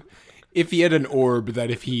 If he had an orb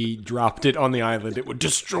that if he dropped it on the island, it would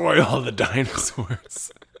destroy all the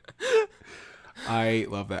dinosaurs. I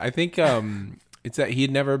love that. I think it's that he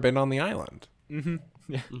had never been on the island. Mm-hmm.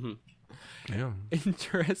 Yeah. Mm-hmm. Yeah. In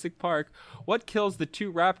Jurassic Park, what kills the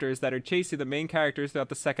two raptors that are chasing the main characters throughout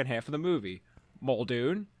the second half of the movie?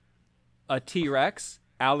 Muldoon, a T-Rex,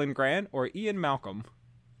 Alan Grant, or Ian Malcolm?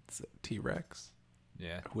 It's a T-Rex.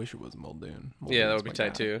 Yeah. I wish it was Muldoon. Yeah, that would Muldoon's be my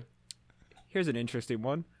tight guy. too. Here's an interesting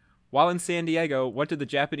one. While in San Diego, what did the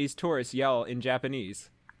Japanese tourists yell in Japanese?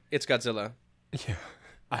 It's Godzilla. Yeah.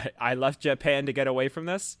 I left Japan to get away from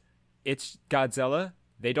this. It's Godzilla.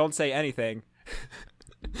 They don't say anything.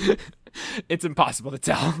 It's impossible to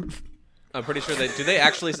tell. I'm pretty sure do they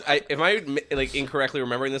actually? Am I like incorrectly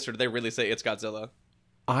remembering this, or do they really say it's Godzilla?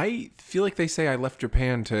 I feel like they say I left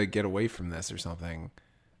Japan to get away from this or something.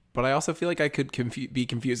 But I also feel like I could be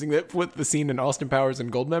confusing that with the scene in Austin Powers and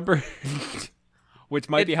Goldmember. Which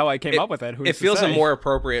might be how I came up with it. It feels more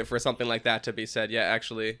appropriate for something like that to be said. Yeah,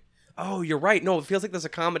 actually. Oh, you're right. No, it feels like there's a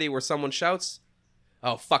comedy where someone shouts,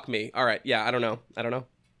 "Oh, fuck me." All right. Yeah, I don't know.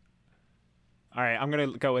 All right, I'm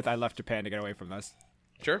going to go with I left Japan to get away from this.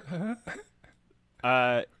 Sure.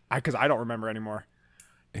 Because I don't remember anymore.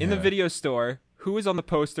 In the video store, who is on the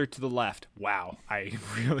poster to the left? Wow.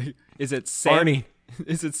 Is it Sam? Arnie.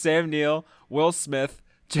 Is it Sam Neill, Will Smith,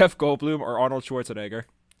 Jeff Goldblum, or Arnold Schwarzenegger?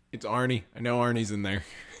 It's Arnie. I know Arnie's in there.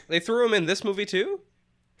 They threw him in this movie too?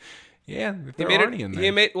 Yeah, they threw Arnie in there.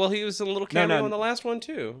 He was in a little cameo in the last one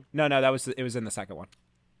too. No, it was in the second one.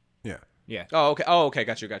 Yeah. Yeah. Oh, okay.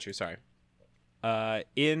 Got you. Sorry.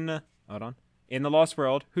 In the Lost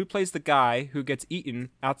World, who plays the guy who gets eaten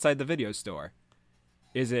outside the video store?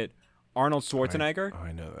 Is it Arnold Schwarzenegger?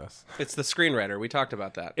 I know this. It's the screenwriter. We talked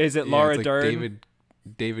about that. Is it Yeah, Laura it's like Dern?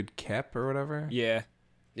 David Kep or whatever. Yeah.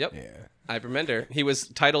 Yep. Yeah. I remember. He was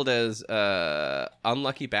titled as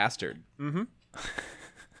Unlucky Bastard. Mm-hmm.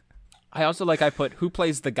 I also I put who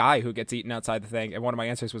plays the guy who gets eaten outside the thing, and one of my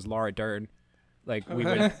answers was Laura Dern. Like we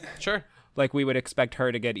would Sure. Like we would expect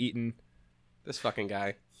her to get eaten This fucking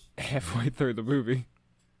guy. halfway through the movie.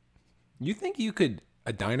 You think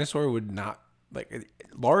a dinosaur would not,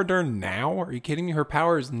 Laura Dern now? Are you kidding me? Her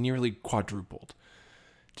power is nearly quadrupled.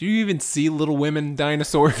 Do you even see Little Women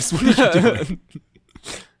dinosaurs? What are you doing?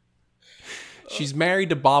 She's married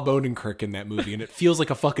to Bob Odenkirk in that movie, and it feels like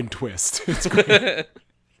a fucking twist. It's great.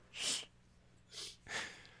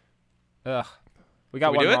 Ugh. We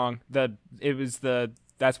got Did we one do it? wrong.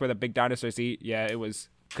 That's where the big dinosaurs eat. Yeah, it was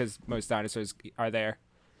because most dinosaurs are there.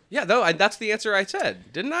 Yeah, that's the answer I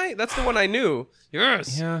said, didn't I? That's the one I knew.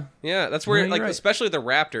 Yes. Yeah. That's where, No, you're right. especially the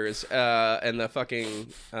raptors and the fucking...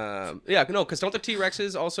 because don't the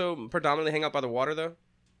T-Rexes also predominantly hang out by the water, though?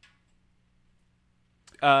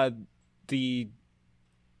 They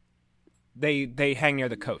hang near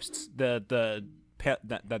the coasts. The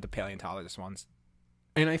paleontologist ones.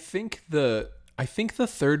 And I think the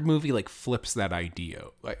third movie flips that idea.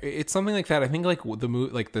 It's something like that. I think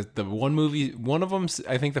the one movie, one of them.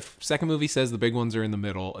 I think the second movie says the big ones are in the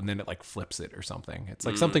middle, and then it flips it or something.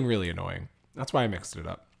 It's something really annoying. That's why I mixed it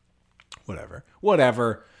up. Whatever.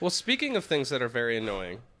 Well, speaking of things that are very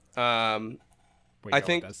annoying, Wait, I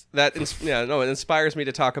think that it inspires me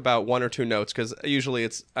to talk about one or two notes because usually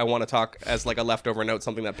I want to talk as a leftover note,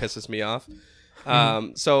 something that pisses me off.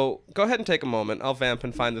 So go ahead and take a moment. I'll vamp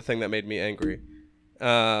and find the thing that made me angry.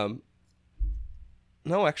 No,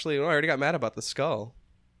 actually, I already got mad about the skull.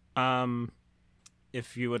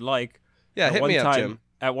 If you would like. Yeah, hit me up, Jim.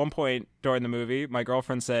 At one point during the movie, my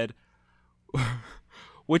girlfriend said,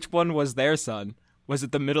 which one was their son? Was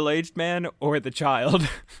it the middle-aged man or the child?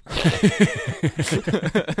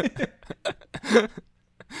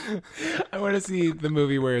 I want to see the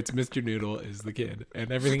movie where it's Mr. Noodle is the kid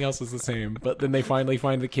and everything else is the same, but then they finally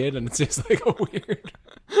find the kid and it's just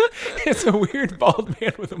it's a weird bald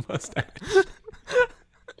man with a mustache.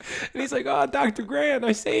 And he's like, "Oh, Dr. Grant,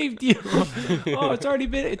 I saved you. Oh, it's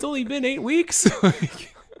only been 8 weeks."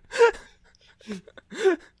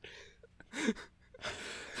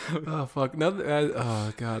 Oh fuck! No,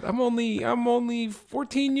 oh god! I'm only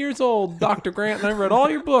 14 years old, Dr. Grant, and I read all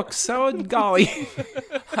your books. Oh golly!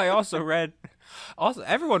 I also read.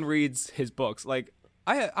 Everyone reads his books. I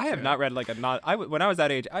have not read when I was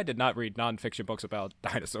that age, I did not read nonfiction books about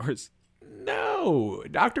dinosaurs. No,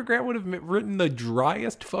 Dr. Grant would have written the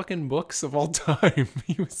driest fucking books of all time.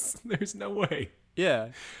 There's no way. Yeah,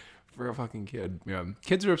 for a fucking kid. Yeah,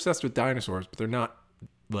 kids are obsessed with dinosaurs, but they're not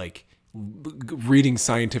reading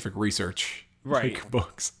scientific research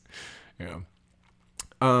books. Yeah.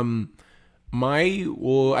 I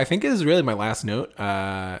think this is really my last note.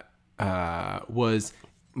 Was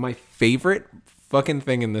my favorite fucking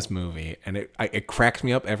thing in this movie, and it cracks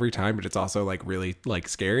me up every time, but it's also really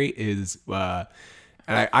scary. Is and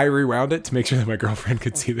I rewound it to make sure that my girlfriend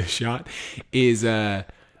could see this shot. Is there's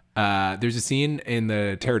a scene in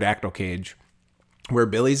the pterodactyl cage where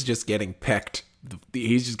Billy's just getting pecked.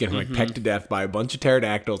 He's just getting pecked to death by a bunch of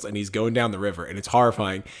pterodactyls, and he's going down the river, and it's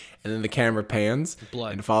horrifying. And then the camera pans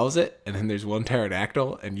and follows it, and then there's one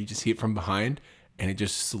pterodactyl, and you just see it from behind, and it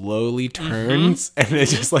just slowly turns and it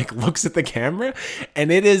just like looks at the camera.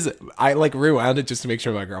 And it is, I like rewound it just to make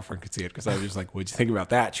sure my girlfriend could see it because I was just like, what'd you think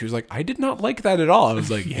about that? She was like, I did not like that at all. I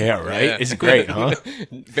was like, yeah, right. Yeah. It's great, huh?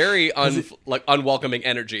 Very unwelcoming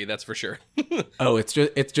energy, that's for sure. Oh, it's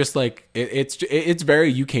just like it's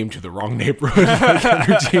very you came to the wrong neighborhood like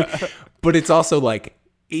energy. But it's also like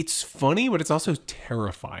it's funny, but it's also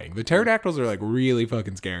terrifying. The pterodactyls are like really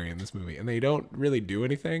fucking scary in this movie, and they don't really do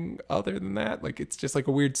anything other than that. Like it's just like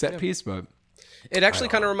a weird set piece, but It actually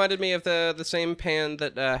kind of reminded me of the same pan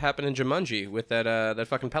that happened in Jumanji with that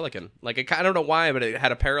fucking pelican. Like I don't know why, but it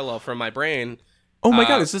had a parallel from my brain. oh my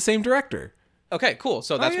god, it's the same director. Okay, cool.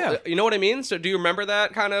 So that's yeah. you know what I mean. So do you remember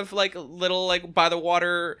that kind of like little like by the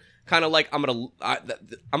water kind of like I'm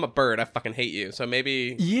a bird. I fucking hate you. So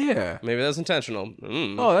maybe Yeah. that was intentional.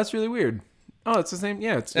 Mm. Oh, that's really weird. Oh, it's the same.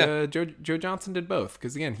 Yeah, it's Joe Johnson did both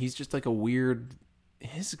because again, he's just like a weird.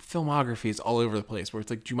 His filmography is all over the place. Where it's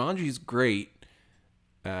like Jumanji's great.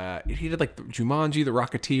 He did like Jumanji, The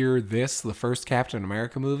Rocketeer, the first Captain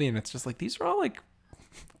America movie, and it's just like these are all like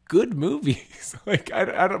good movies. Like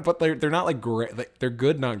I don't, but they're not like great. Like, they're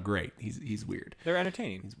good, not great. He's weird. They're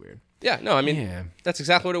entertaining. He's weird. Yeah, no, I mean Yeah. that's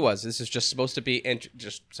exactly what it was. This is just supposed to be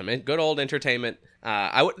just some good old entertainment.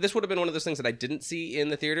 This would have been one of those things that I didn't see in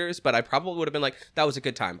the theaters, but I probably would have been like, that was a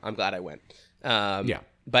good time. I'm glad I went. Yeah.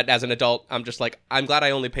 But as an adult, I'm just like, I'm glad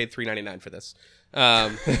I only paid $3.99 for this.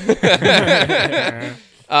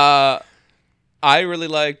 I really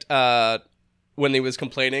liked when he was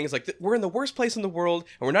complaining. It's like, we're in the worst place in the world,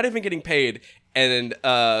 and we're not even getting paid. And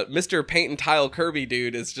Mr. Paint and Tile Kirby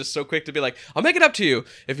dude is just so quick to be like, I'll make it up to you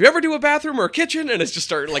if you ever do a bathroom or a kitchen. And it's just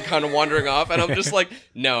started like kind of wandering off. And I'm just like,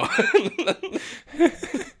 no.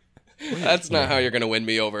 That's not how you're going to win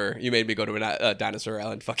me over. You made me go to a dinosaur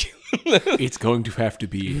island. Fuck you. It's going to have to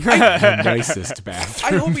be the nicest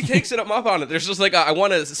bathroom. I hope he takes it up on it. There's just like, I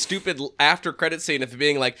want a stupid after credit scene of it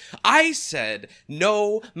being like, I said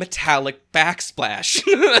no metallic backsplash.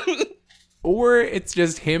 Or it's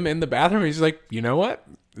just him in the bathroom. He's like, you know what?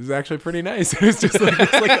 This is actually pretty nice. It's just like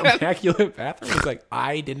this like immaculate bathroom. He's like,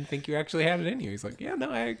 I didn't think you actually had it in you. He's like, yeah,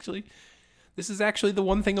 no, this is actually the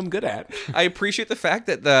one thing I'm good at. I appreciate the fact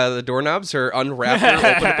that the doorknobs are unwrappable,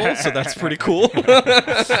 openable, so that's pretty cool.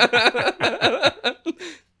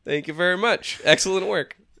 Thank you very much. Excellent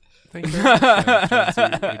work. Thank you very much.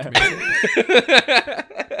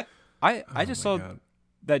 I just saw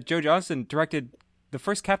that Joe Johnston directed the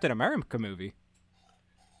first Captain America movie.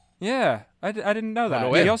 Yeah, I didn't know that. no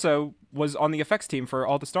way. He also was on the effects team for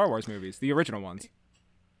all the Star Wars movies, the original ones.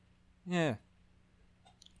 Yeah.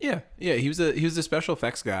 Yeah, he was a special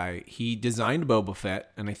effects guy. He designed Boba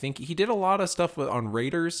Fett, and I think he did a lot of stuff on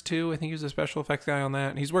Raiders too. I think he was a special effects guy on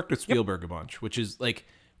that. And he's worked with Spielberg a bunch, which is like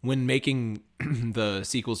when making the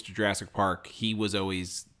sequels to Jurassic Park, he was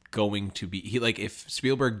always going to be if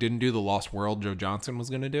Spielberg didn't do The Lost World, Joe Johnston was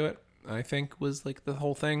going to do it. I think was like the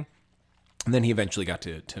whole thing. And then he eventually got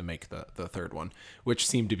to make the third one, which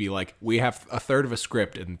seemed to be like, we have a third of a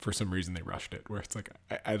script, and for some reason they rushed it, where it's like,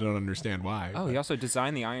 I don't understand why. Oh, he also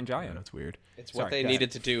designed the Iron Giant. That's weird. It's what Sorry, they needed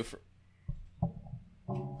to do for...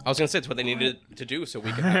 I was going to say, it's what they needed to do so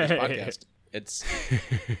we could have this podcast. It's...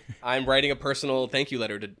 I'm writing a personal thank you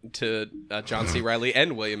letter to John C. Reilly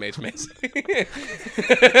and William H. Macy.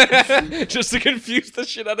 Just to confuse the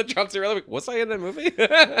shit out of John C. Reilly. Like, was I in that movie?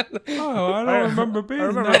 Oh, I don't remember being I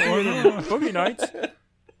remember being in Boogie Nights.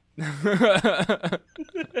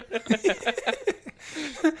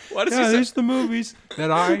 Why does he say... these are the movies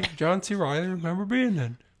that I, John C. Reilly, remember being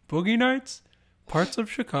in. Boogie Nights, Parts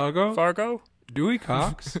of Chicago, Fargo? Dewey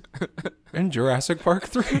Cox, and Jurassic Park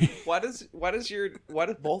 3. Why does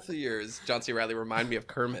both of yours, John C. Reilly, remind me of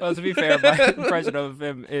Kermit? Well, to be fair, my impression of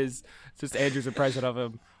him is just Andrew's impression of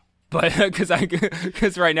him. But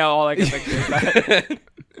because right now all I can think is that.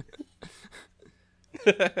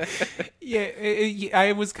 Yeah,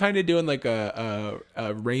 I was kind of doing like a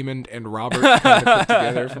Raymond and Robert kind of put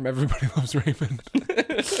together from Everybody Loves Raymond.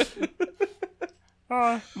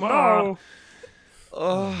 No.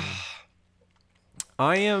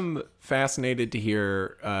 I am fascinated to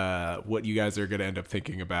hear what you guys are going to end up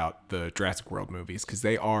thinking about the Jurassic World movies, because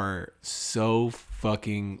they are so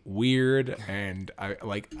fucking weird, and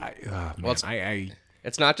It's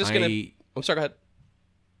not just gonna... I'm sorry, go ahead.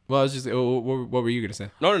 Well, I was just... what were you going to say?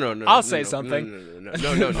 No. I'll say something. No.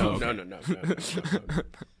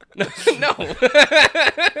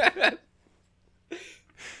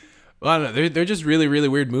 Well, I don't know. They're just really, really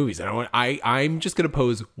weird movies. I'm just gonna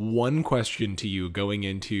pose one question to you going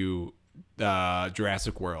into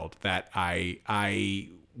Jurassic World that I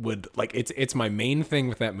would like it's my main thing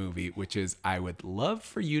with that movie, which is I would love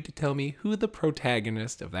for you to tell me who the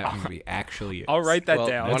protagonist of that movie actually is. I'll write that Well,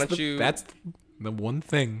 down. why don't you? That's the one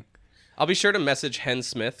thing. I'll be sure to message Hen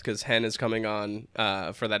Smith because Hen is coming on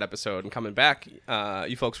for that episode and coming back.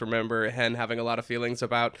 You folks remember Hen having a lot of feelings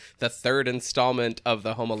about the third installment of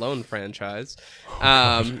the Home Alone franchise.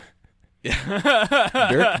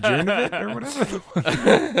 Jernovit or whatever.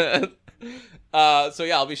 So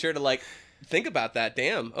yeah, I'll be sure to like think about that.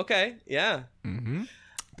 Damn. Okay. Yeah.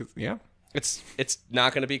 Yeah. It's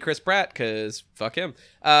not going to be Chris Pratt because fuck him.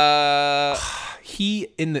 He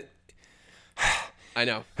in the. I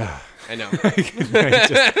know. I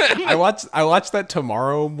watched that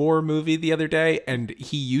Tomorrow War movie the other day, and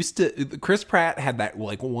Chris Pratt had that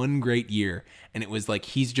like one great year, and it was like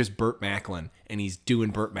he's just Burt Macklin, and he's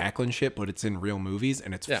doing Burt Macklin shit, but it's in real movies,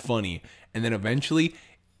 and it's funny. And then eventually,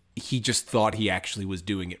 he just thought he actually was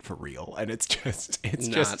doing it for real, and it's just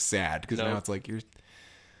sad because now it's like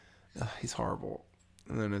he's horrible,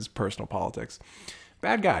 and then his personal politics,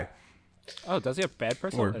 bad guy. Oh, does he have bad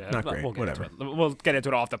personal? Or not great, whatever. We'll get into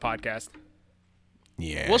it off the podcast.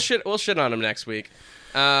 Yeah, We'll shit on him next week.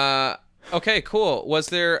 Okay, cool. Was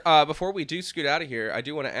there before we do scoot out of here, I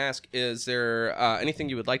do want to ask: is there anything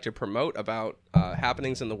you would like to promote about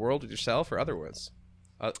happenings in the world with yourself or otherwise?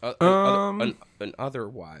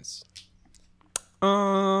 Otherwise.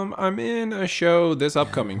 I'm in a show this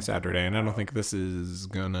upcoming Saturday, and I don't think this is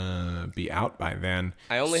gonna be out by then.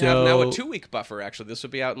 I only have now a 2-week buffer. Actually, this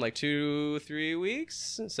would be out in like 2-3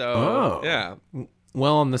 weeks. So yeah.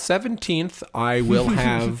 Well, on the 17th, I will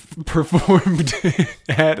have performed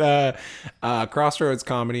at Crossroads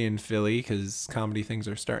Comedy in Philly because comedy things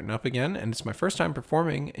are starting up again, and it's my first time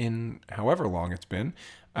performing in however long it's been.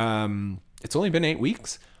 It's only been 8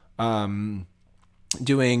 weeks. I'm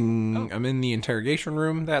in the interrogation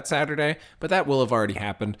room that Saturday, but that will have already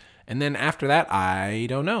happened. And then after that, I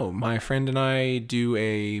don't know. My friend and I do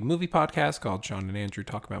a movie podcast called Sean and Andrew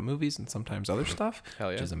Talk About Movies and sometimes other stuff,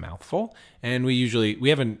 which is a mouthful. And we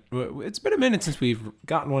it's been a minute since we've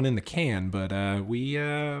gotten one in the can, but we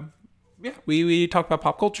talk about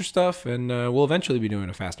pop culture stuff, and we'll eventually be doing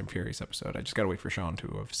a Fast and Furious episode. I just got to wait for Sean to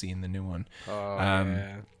have seen the new one.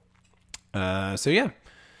 So yeah.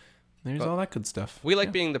 There's all that good stuff. We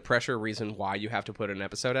like being the pressure reason why you have to put an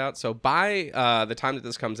episode out. So by the time that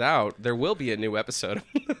this comes out, there will be a new episode.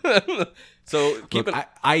 So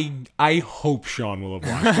I hope Sean will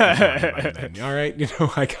have watched it by then. All right, we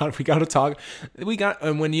got to talk.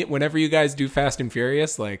 Whenever you guys do Fast and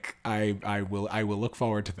Furious, like I will look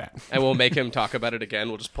forward to that. And we'll make him talk about it again.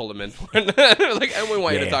 We'll just pull him in for it. And we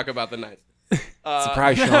want you to talk about the night.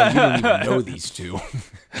 Surprise, Sean! You don't even know these two.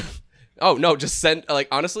 Oh no! Just set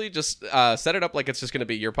it up like it's just going to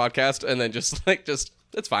be your podcast, and then just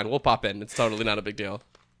it's fine. We'll pop in. It's totally not a big deal.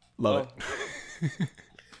 Love it.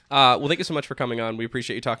 Well, thank you so much for coming on. We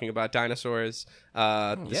appreciate you talking about dinosaurs.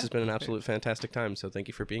 This has been an absolute fantastic time. So thank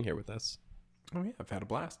you for being here with us. Oh yeah, I've had a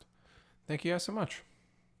blast. Thank you guys so much.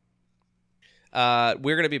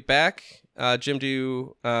 We're going to be back. Jim,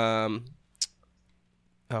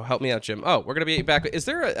 Oh, help me out, Jim. Oh, we're going to be back. Is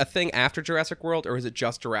there a thing after Jurassic World, or is it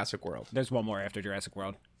just Jurassic World? There's one more after Jurassic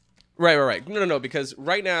World. Right. No, because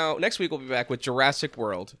right now, next week we'll be back with Jurassic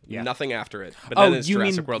World. Yeah. Nothing after it. But then it's you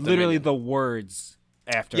Jurassic mean World literally Dominion. the words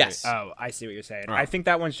after yes. it? Oh, I see what you're saying. Oh. I think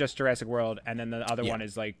that one's just Jurassic World, and then the other one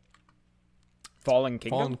is like Fallen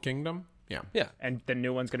Kingdom? Fallen Kingdom? Yeah. And the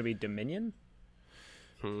new one's going to be Dominion?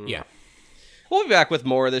 Yeah. We'll be back with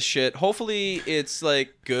more of this shit. Hopefully it's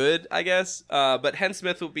like good, I guess. But Hen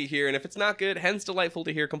Smith will be here, and if it's not good, Hen's delightful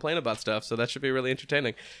to hear complain about stuff, so that should be really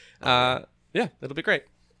entertaining. Yeah, it'll be great.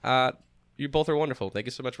 You both are wonderful. Thank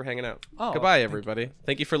you so much for hanging out. Oh, goodbye, everybody.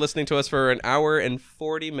 Thank you for listening to us for 1 hour and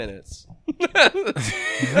 40 minutes. I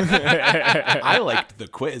liked the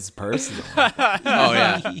quiz personally. Oh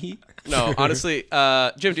yeah. No, honestly,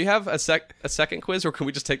 Jim, do you have a second quiz, or can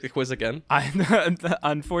we just take the quiz again?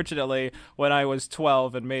 Unfortunately, when I was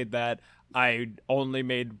 12 and made that, I only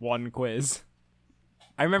made one quiz.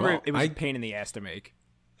 I remember it was a pain in the ass to make.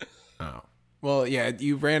 Oh. Well, yeah,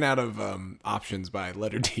 you ran out of options by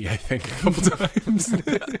letter D, I think, a couple times.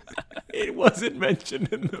 It wasn't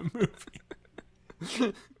mentioned in the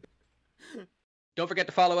movie. Don't forget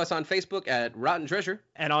to follow us on Facebook at Rotten Treasure.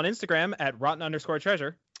 And on Instagram at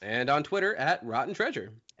Rotten_Treasure. And on Twitter at Rotten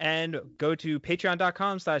Treasure. And go to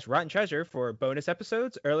patreon.com/Rotten Treasure for bonus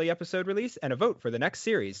episodes, early episode release, and a vote for the next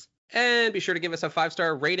series. And be sure to give us a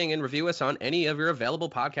 5-star rating and review us on any of your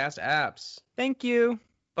available podcast apps. Thank you.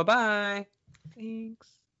 Bye-bye. Thanks.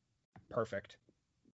 Perfect.